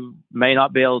that you may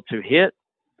not be able to hit,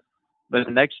 but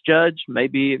the next judge may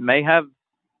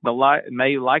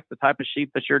like the type of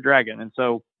sheep that you're dragging. And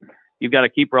so you've got to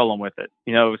keep rolling with it.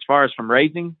 As far as from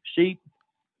raising sheep,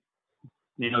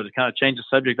 to kind of change the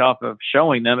subject off of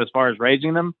showing them, as far as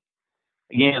raising them,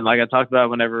 again, like I talked about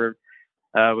whenever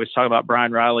we was talking about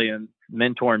Brian Riley and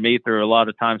mentoring me through a lot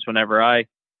of times whenever I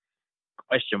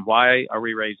question, why are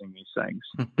we raising these things?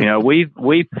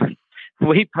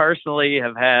 We personally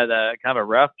have had a kind of a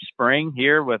rough spring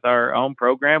here with our own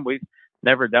program. We've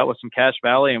never dealt with some Cache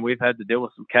Valley, and we've had to deal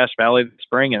with some Cache Valley this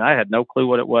spring. And I had no clue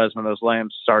what it was when those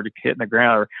lambs started hitting the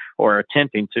ground or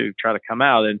attempting to try to come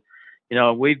out. And,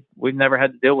 we've never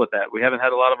had to deal with that. We haven't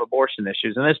had a lot of abortion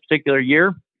issues. And this particular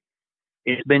year,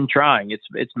 it's been trying.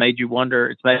 It's made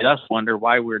us wonder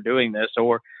why we're doing this,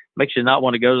 or makes you not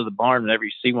want to go to the barn whenever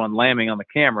you see one lambing on the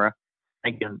camera,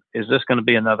 thinking, is this going to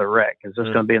be another wreck? Is this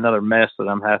going to be another mess that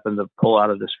I'm having to pull out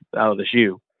of this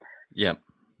ewe? Yeah.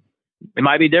 It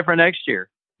might be different next year,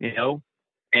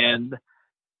 and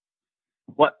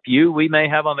what few we may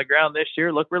have on the ground this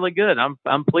year look really good.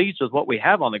 I'm pleased with what we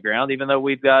have on the ground, even though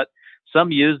we've got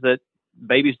some ewes that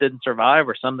babies didn't survive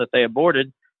or some that they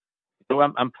aborted. So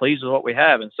I'm pleased with what we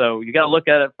have. And so you got to look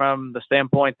at it from the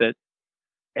standpoint that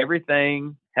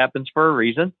everything happens for a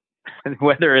reason,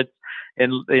 whether it's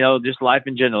just life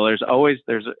in general.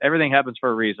 Everything happens for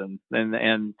a reason.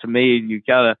 And to me,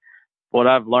 what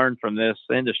I've learned from this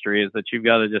industry is that you've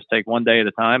got to just take one day at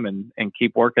a time and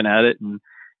keep working at it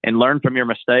and learn from your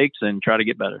mistakes and try to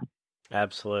get better.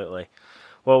 Absolutely.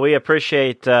 Well, we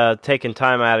appreciate taking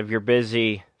time out of your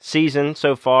busy season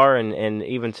so far and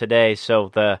even today.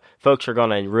 So the folks are going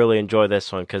to really enjoy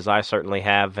this one, because I certainly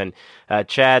have. And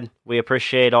Chad, we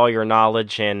appreciate all your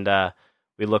knowledge, and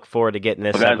we look forward to getting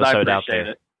this episode out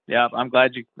there. It. Yeah, I'm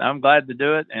glad to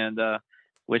do it, and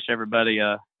wish everybody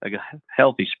a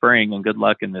healthy spring and good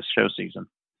luck in this show season.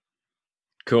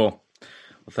 Cool. Well,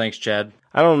 thanks, Chad.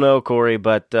 I don't know, Corey,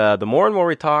 but the more and more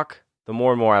we talk, the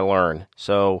more and more I learn.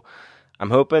 So I'm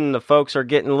hoping the folks are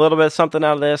getting a little bit of something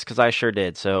out of this, because I sure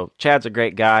did. So Chad's a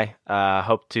great guy.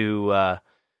 Hope to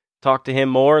talk to him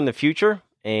more in the future,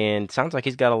 and sounds like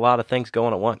he's got a lot of things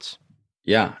going at once.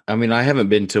 Yeah. I mean, I haven't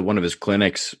been to one of his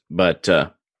clinics, but,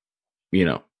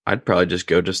 I'd probably just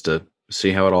go just to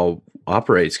see how it all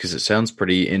operates, because it sounds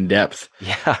pretty in depth.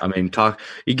 Yeah. I mean,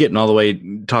 you're getting all the way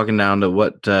talking down to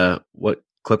what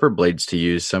clipper blades to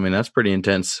use. So, I mean, that's pretty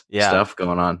intense stuff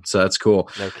going on. So that's cool.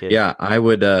 No kidding. Yeah, I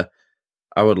would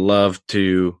love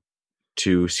to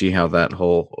see how that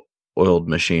whole oiled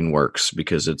machine works,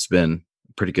 because it's been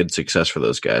pretty good success for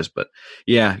those guys. But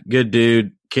yeah, good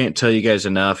dude. Can't tell you guys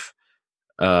enough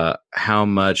how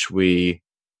much we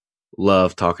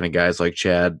love talking to guys like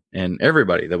Chad and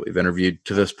everybody that we've interviewed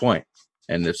to this point.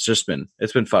 And it's been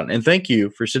fun. And thank you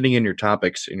for sending in your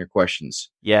topics and your questions.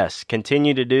 Yes,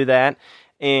 continue to do that.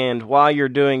 And while you're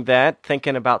doing that,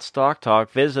 thinking about Stock Talk,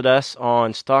 visit us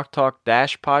on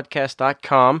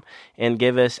stocktalk-podcast.com and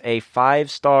give us a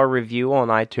 5-star review on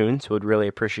iTunes. Would really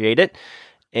appreciate it.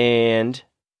 And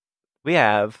we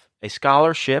have a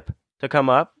scholarship to come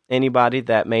up. Anybody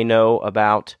that may know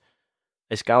about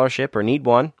a scholarship or need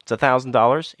one, it's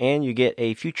 $1,000, and you get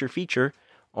a future feature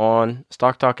on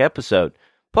Stock Talk episode.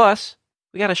 Plus,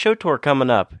 we got a show tour coming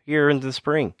up here in the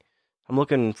spring. I'm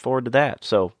looking forward to that.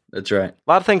 So that's right. A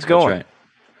lot of things going. That's right.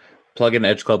 Plug in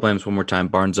Edge Club Lambs one more time.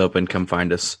 Barn's open. Come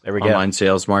find us. There we go. Online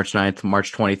sales March 9th,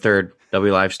 March 23rd.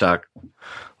 W Livestock.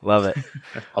 Love it.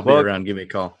 I'll be around. Give me a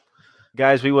call.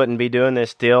 Guys, we wouldn't be doing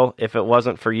this deal if it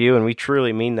wasn't for you, and we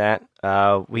truly mean that.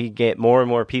 We get more and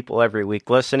more people every week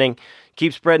listening.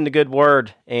 Keep spreading the good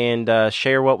word, and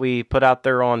share what we put out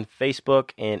there on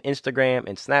Facebook and Instagram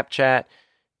and Snapchat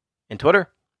and Twitter,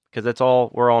 because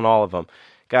we're on all of them.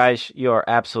 Guys, you are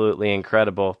absolutely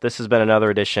incredible. This has been another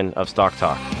edition of Stock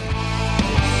Talk.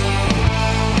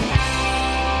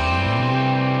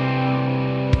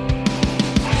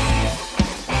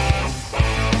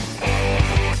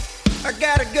 I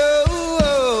gotta go.